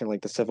 That it's kind of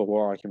like the Civil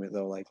War argument,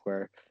 though, like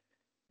where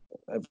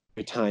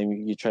every time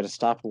you try to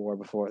stop a war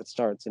before it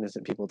starts,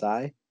 innocent people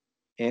die.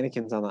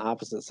 Anakin's on the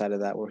opposite side of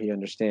that, where he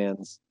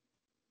understands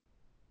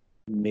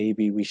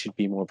maybe we should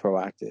be more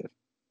proactive,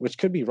 which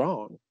could be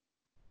wrong.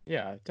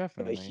 Yeah,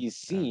 definitely. But he's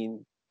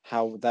seen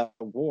how that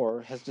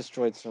war has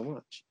destroyed so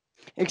much.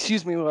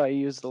 Excuse me while I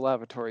use the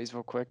lavatories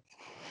real quick.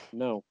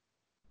 No.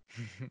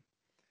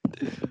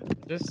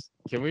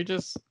 Can we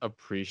just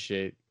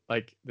appreciate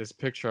like this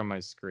picture on my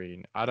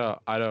screen? I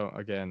don't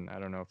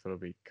know if it'll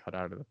be cut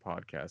out of the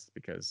podcast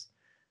because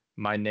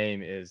my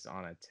name is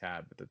on a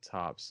tab at the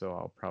top, so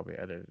I'll probably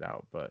edit it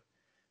out. But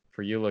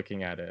for you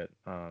looking at it,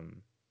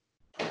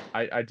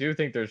 I do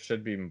think there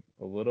should be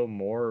a little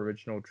more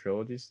original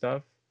trilogy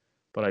stuff,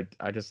 but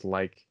I just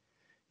like,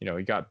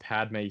 you got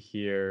Padme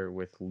here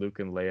with Luke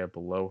and Leia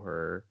below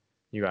her.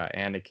 You got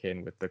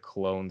Anakin with the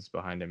clones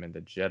behind him and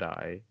the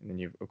Jedi. And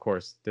then of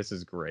course, this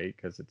is great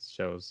because it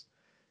shows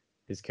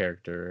his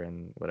character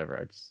and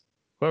whatever.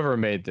 Whoever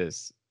made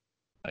this,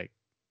 like,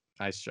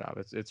 nice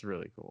job. It's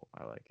really cool.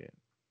 I like it.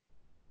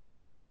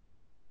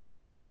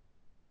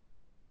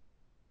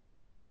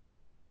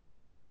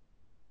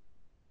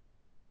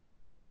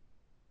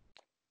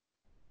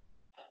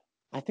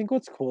 I think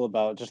what's cool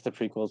about just the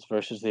prequels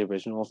versus the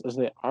originals is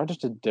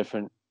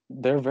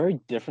they're very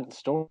different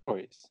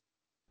stories.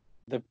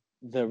 The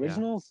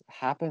originals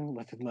happen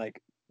within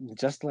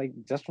just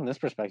from this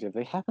perspective,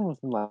 they happen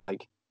within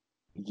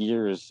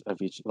years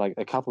of each, like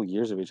a couple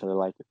years of each other.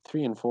 Like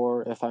 3 and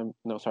 4, 4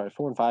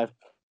 and 5,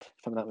 if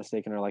I'm not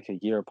mistaken, are like a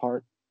year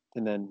apart,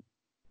 and then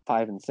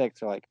 5 and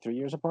 6 are like 3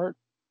 years apart.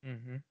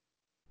 Mm-hmm.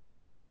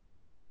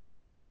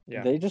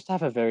 Yeah. They just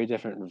have a very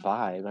different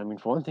vibe. I mean,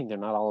 for one thing, they're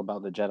not all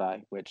about the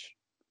Jedi, which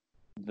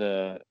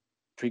the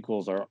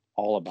prequels are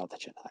all about the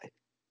Jedi,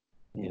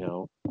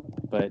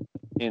 but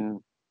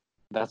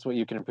that's what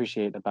you can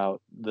appreciate about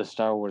the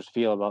Star Wars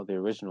feel about the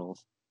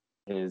originals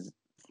is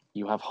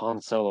you have Han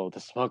Solo,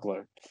 the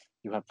smuggler,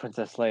 you have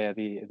Princess Leia,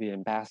 the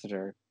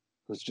ambassador,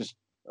 who's just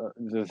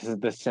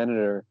the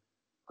senator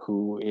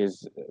who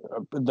is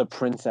the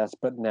princess,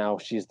 but now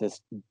she's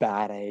this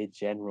bad A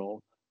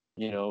general,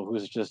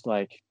 who's just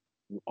like,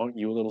 aren't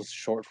you a little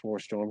short for a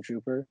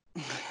stormtrooper?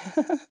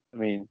 I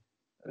mean,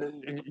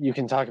 you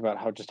can talk about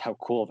how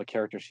cool of a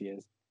character she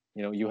is.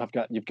 You've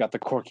got the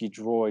quirky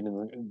droid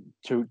and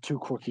two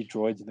quirky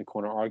droids in the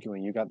corner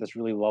arguing. You got this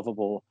really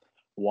lovable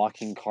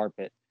walking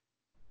carpet.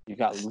 You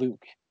got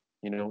Luke.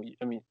 I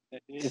mean,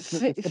 it's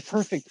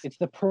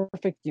the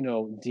perfect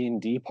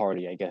D&D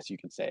party, I guess you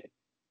could say.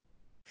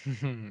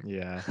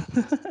 Yeah.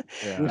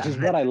 Which is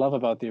what I love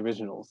about the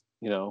originals.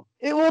 Well,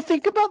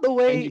 think about the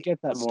way and you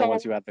get that more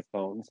once you add the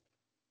clones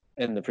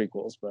and the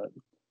prequels, but.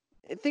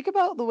 Think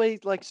about the way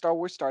Star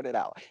Wars started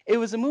out. It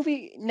was a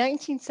movie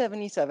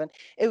 1977.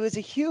 It was a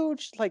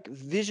huge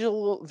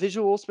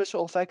visual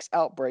special effects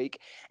outbreak,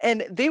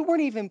 and they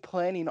weren't even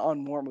planning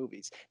on more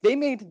movies. They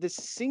made this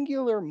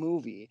singular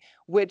movie,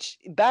 which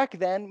back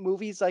then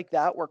movies like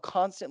that were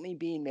constantly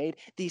being made.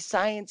 These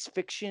science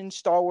fiction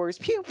Star Wars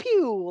pew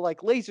pew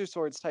like laser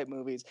swords type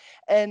movies,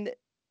 and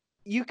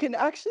you can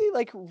actually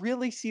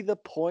really see the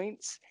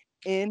points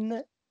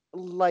in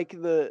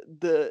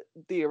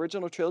the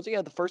original trilogy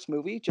of the first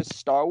movie, just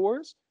Star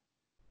Wars,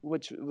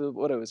 which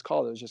what it was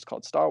called. It was just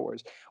called Star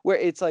Wars, where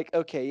it's like,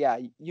 okay, yeah,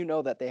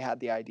 that they had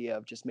the idea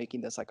of just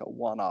making this like a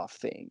one-off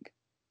thing,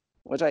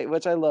 which I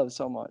love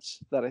so much,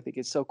 that I think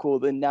is so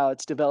cool. And now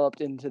it's developed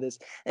into this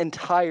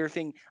entire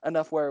thing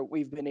enough where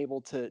we've been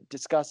able to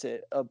discuss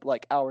it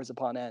hours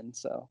upon end.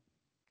 So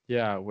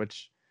yeah,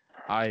 which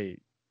I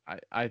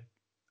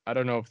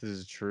don't know if this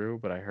is true,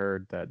 but I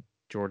heard that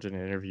George in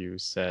an interview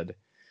said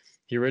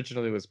he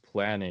originally was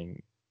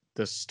planning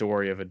the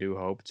story of A New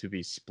Hope to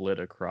be split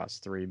across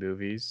 3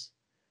 movies,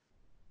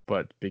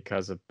 but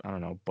because of, I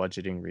don't know,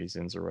 budgeting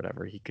reasons or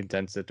whatever, he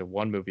condensed it to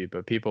 1 movie,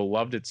 but people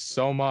loved it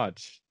so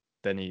much,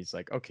 then he's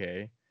like,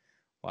 okay,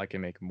 well, I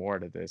can make more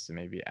to this and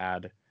maybe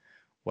add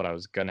what I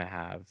was gonna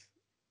have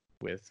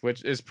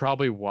which is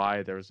probably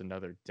why there was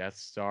another Death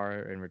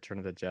Star in Return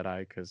of the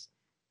Jedi, because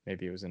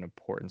maybe it was an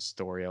important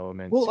story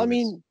element. Well, I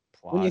mean,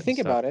 when you think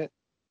about it,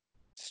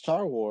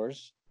 Star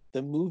Wars,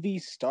 the movie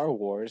Star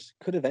Wars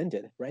could have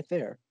ended right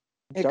there.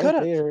 It could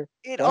have.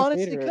 Darth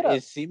Vader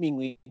is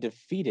seemingly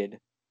defeated,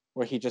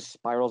 where he just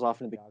spirals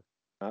off into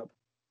the up.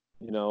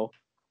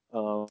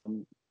 And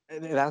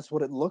that's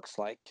what it looks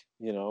like.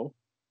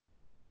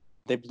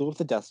 They blew up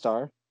the Death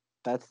Star.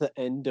 That's the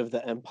end of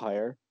the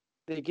Empire.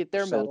 They get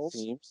their medals.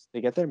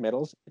 They get their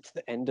medals. It's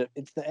the end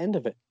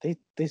of it.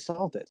 They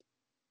solved it.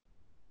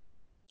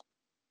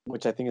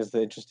 which I think is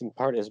the interesting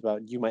part, is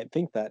about you might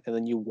think that, and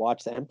then you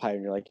watch the Empire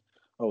and you're like,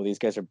 oh, these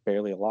guys are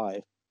barely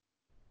alive.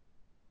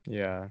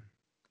 Yeah.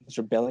 This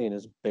rebellion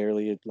is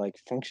barely like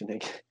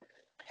functioning.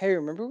 Hey,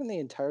 remember when the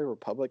entire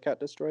Republic got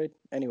destroyed?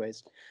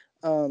 Anyways,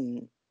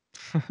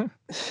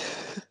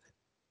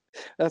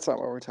 that's not what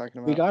we're talking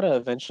about. We gotta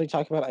eventually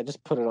talk about. I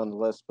just put it on the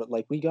list, but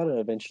like we gotta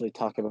eventually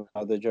talk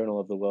about the Journal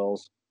of the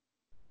Wills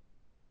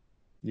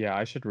Yeah,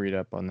 I should read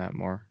up on that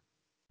more.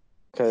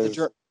 because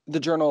The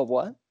Journal of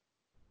what?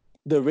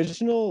 the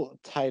original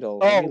title.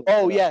 let me look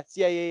Oh, it up. yes,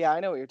 yeah. I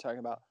know what you're talking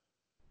about.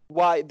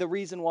 Why the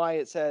reason why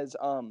it says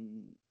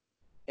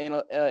in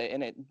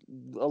a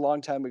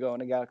long time ago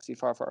in a galaxy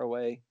far, far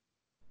away.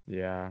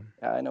 Yeah.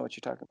 Yeah, I know what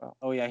you're talking about.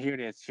 Oh yeah, here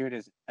it is. Here it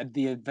is.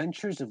 The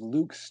Adventures of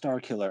Luke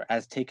Starkiller,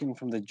 as taken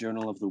from the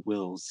Journal of the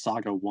Wills,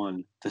 Saga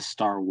 1, The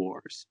Star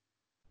Wars.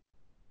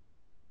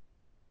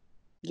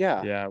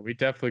 Yeah. Yeah, we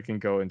definitely can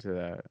go into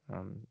that.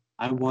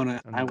 I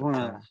wanna, another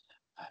time.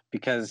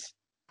 because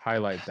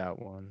Highlight that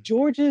one.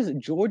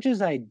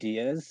 George's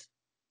ideas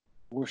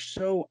were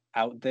so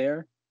out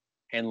there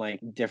and like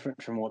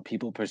different from what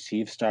people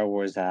perceive Star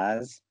Wars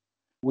as,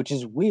 which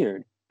is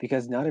weird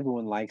because not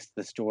everyone likes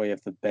the story of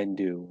the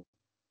Bendu,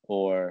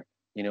 or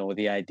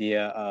the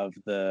idea of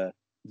the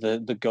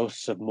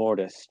ghosts of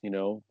Mortis.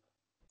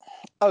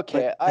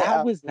 Okay.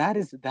 But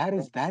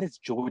that is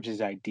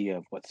George's idea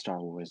of what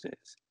Star Wars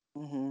is.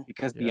 Mm-hmm.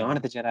 Because Yeah.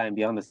 beyond the Jedi and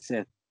beyond the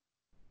Sith,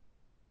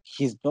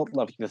 he's built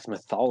like this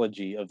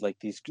mythology of like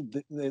the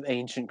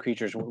ancient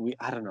creatures.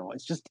 I don't know.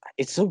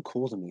 It's so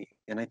cool to me,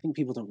 and I think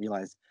people don't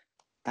realize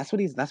that's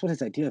what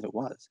his idea of it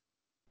was.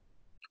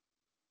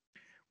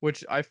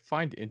 Which I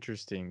find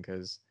interesting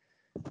because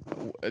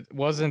it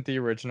wasn't the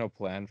original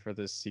plan for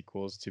the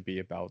sequels to be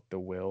about the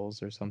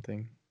Wills or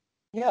something.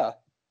 Yeah.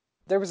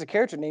 There was a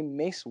character named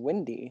Mace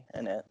Windy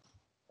in it.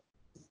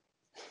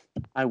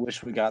 I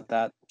wish we got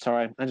that.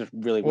 Sorry, I just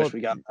really wish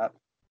we got that.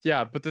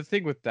 Yeah, but the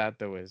thing with that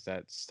though is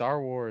that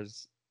Star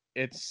Wars,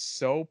 it's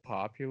so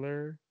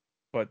popular,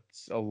 but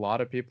a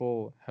lot of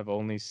people have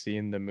only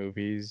seen the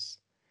movies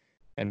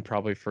and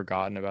probably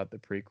forgotten about the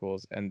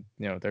prequels, and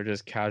they're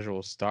just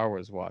casual Star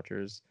Wars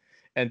watchers.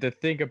 And to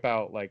think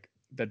about like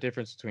the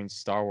difference between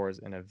Star Wars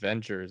and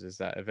Avengers is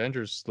that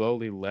Avengers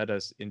slowly led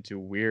us into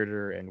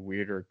weirder and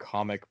weirder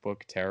comic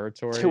book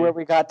territory. To where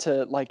we got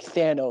to like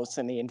Thanos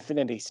and the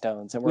Infinity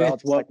Stones, and we're all With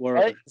just what like, were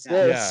what is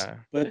this? Yeah.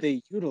 But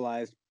they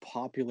utilized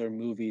popular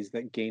movies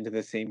that gained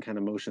the same kind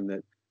of motion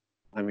that,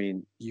 I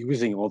mean,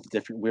 using all the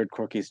different weird,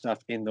 quirky stuff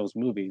in those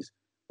movies.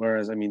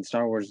 Whereas, I mean,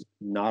 Star Wars,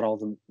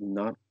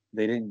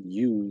 they didn't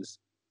use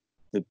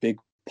the big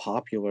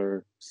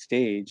popular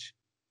stage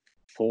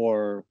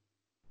for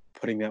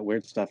putting that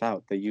weird stuff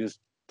out. They used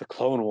the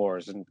Clone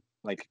Wars and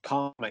like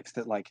comics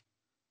that like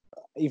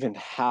even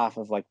half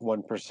of like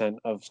 1%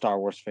 of Star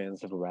Wars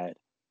fans have read.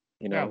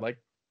 Yeah, like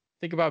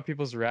think about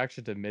people's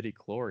reaction to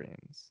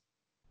midi-chlorians.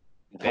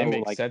 And They how,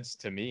 make like, sense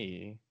to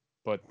me,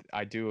 but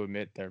I do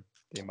admit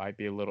they might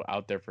be a little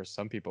out there for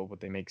some people, but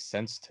they make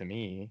sense to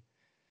me.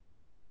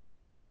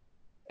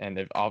 And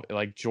if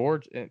like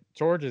George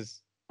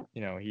is,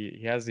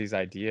 he has these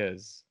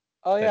ideas.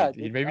 Oh yeah, that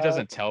he maybe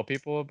doesn't tell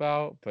people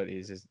about, but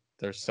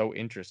they're so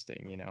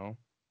interesting.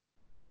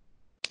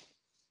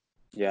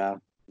 Yeah.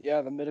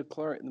 Yeah, the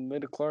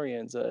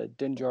midichlorians,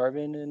 Din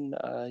Djarin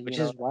and Which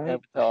is why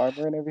with the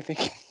armor and everything.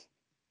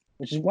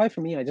 Which is why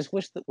for me, I just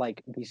wish that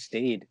like we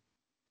stayed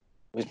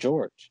with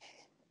George.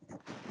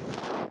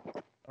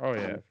 Oh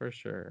yeah, for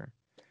sure.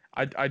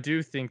 I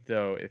do think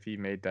though, if he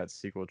made that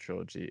sequel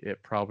trilogy,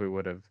 it probably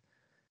would have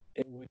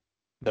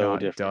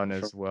not done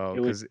as well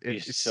because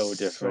it's so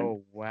different.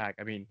 So whack.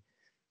 I mean,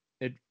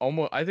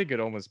 I think it'd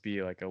almost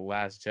be like a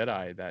Last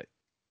Jedi that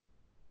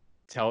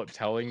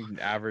telling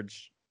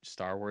average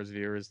Star Wars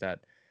viewers that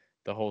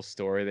the whole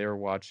story they were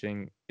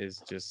watching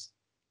is just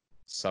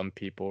some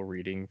people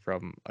reading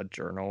from a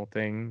journal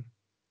thing.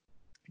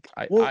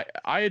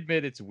 I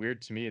admit it's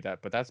weird to me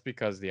but that's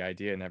because the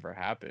idea never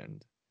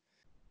happened.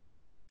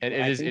 And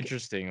it is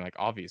interesting, like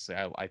obviously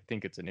I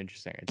think it's an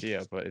interesting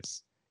idea, but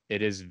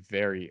it is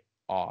very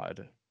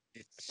odd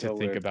to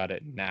think about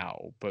it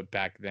now, but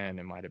back then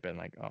it might have been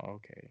like, oh,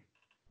 okay.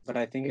 But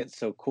I think it's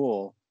so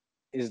cool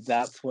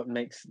that's what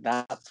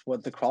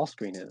the crawl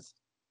screen is.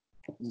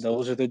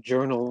 Those are the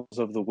journals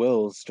of the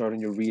Wills starting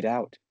to read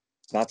out.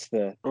 That's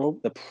the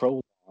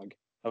prologue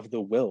of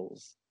the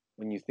Wills.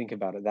 When you think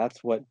about it,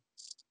 that's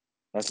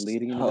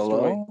leading into the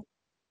story.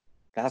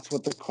 That's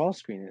what the crawl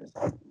screen is.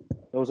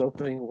 Those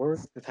opening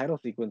words, the title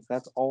sequence,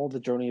 that's all the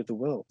Journey of the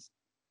Wills.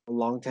 A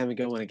long time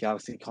ago in a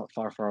galaxy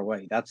far, far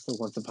away. That's the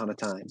Once Upon a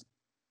Time.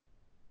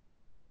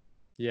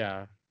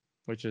 Yeah,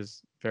 which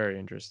is very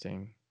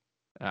interesting.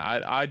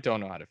 I don't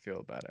know how to feel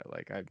about it.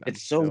 Like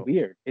it's so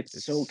weird.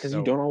 It's so because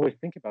you don't always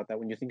think about that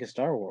when you think of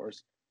Star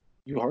Wars.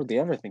 You hardly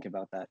ever think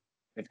about that,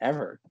 if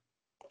ever.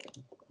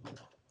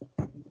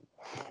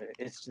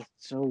 It's just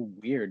so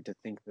weird to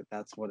think that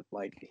that's what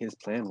like his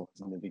plan was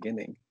in the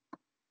beginning.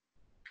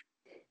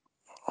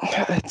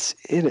 That's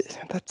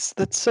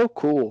so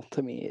cool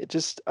to me. It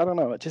just, I don't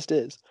know, it just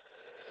is.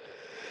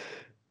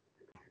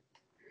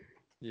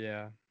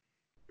 Yeah.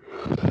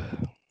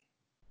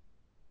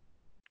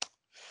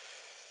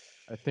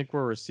 I think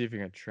we're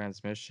receiving a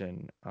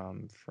transmission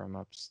from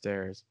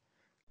upstairs.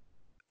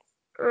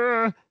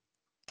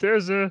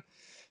 There's the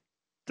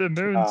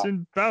moon's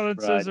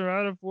imbalances right. are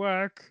out of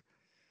whack.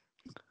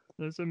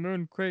 There's a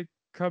moonquake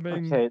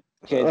coming. Okay.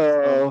 Okay.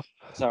 Oh,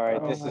 Sorry,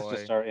 oh this is boy.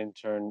 just our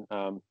intern,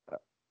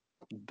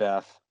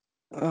 Beth.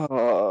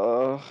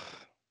 oh.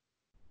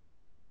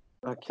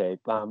 Okay.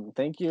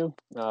 Thank you.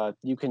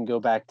 You can go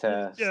back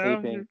to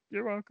sleeping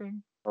You're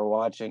welcome. or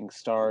watching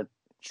Star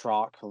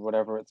Trek or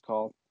whatever it's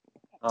called.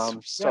 Yeah,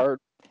 Star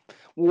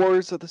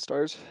Wars of the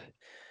Stars.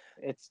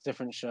 it's a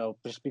different show.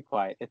 Just be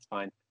quiet. It's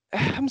fine.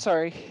 I'm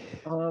sorry.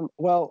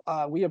 Well,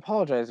 we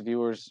apologize,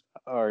 viewers,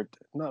 or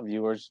not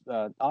viewers,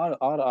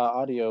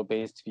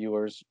 audio-based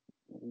viewers,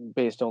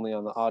 based only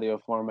on the audio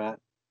format,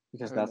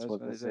 because Who that's knows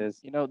what what this it is.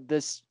 You know,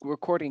 this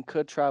recording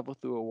could travel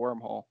through a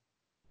wormhole.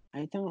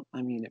 I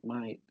mean, it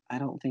might. I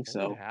don't think What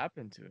so. would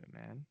happen to it,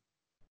 man?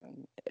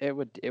 It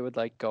would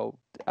like go.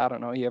 I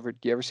don't know. You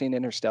ever seen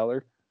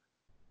Interstellar?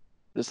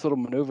 This little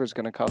maneuver is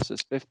going to cost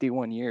us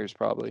 51 years,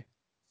 probably.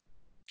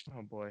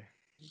 Oh boy.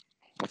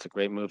 That's a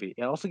great movie.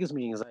 It also gives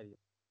me anxiety.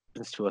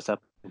 Happens to us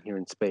up here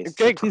in space.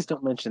 Okay, So please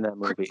don't mention that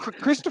movie.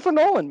 Christopher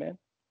Nolan, man.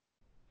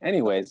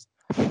 Anyways,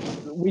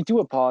 we do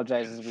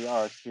apologize as we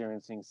are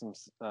experiencing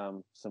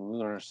some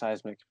lunar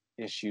seismic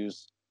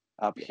issues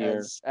up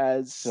here.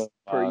 As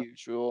per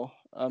usual.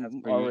 as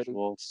I'm per already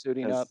usual,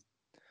 suiting as up.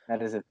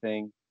 that is a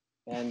thing.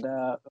 And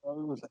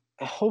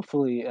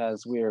hopefully,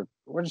 as we're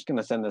just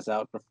gonna send this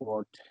out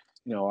before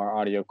our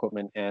audio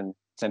equipment and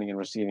sending and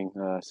receiving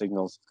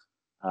signals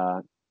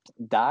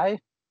die.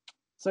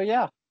 So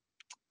yeah,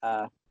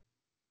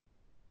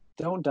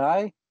 don't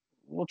die.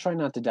 We'll try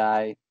not to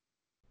die.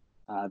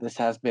 This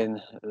has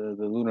been the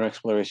lunar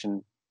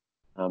exploration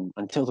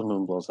until the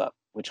moon blows up,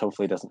 which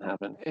hopefully doesn't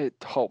happen.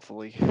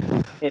 Hopefully.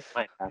 It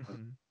might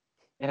happen.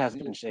 It has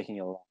been shaking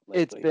a lot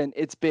lately.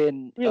 It's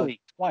been really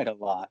quite a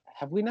lot.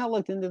 Have we not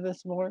looked into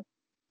this more?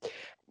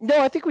 No,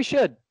 I think we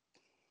should.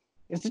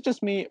 Is it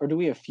just me, or do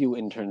we have few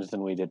interns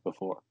than we did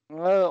before?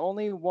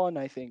 Only one,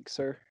 I think,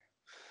 sir.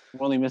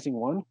 We're only missing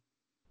one?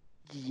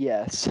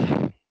 Yes.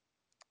 Oh,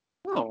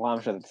 well,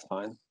 I'm sure that's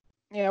fine.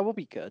 Yeah, we'll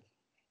be good.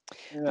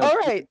 Yeah, all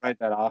right. Write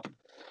that off.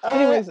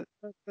 Anyways,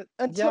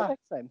 until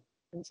next time.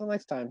 Until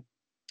next time.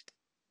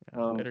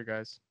 Later,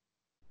 guys.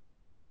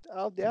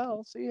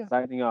 I'll see you.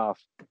 Signing off.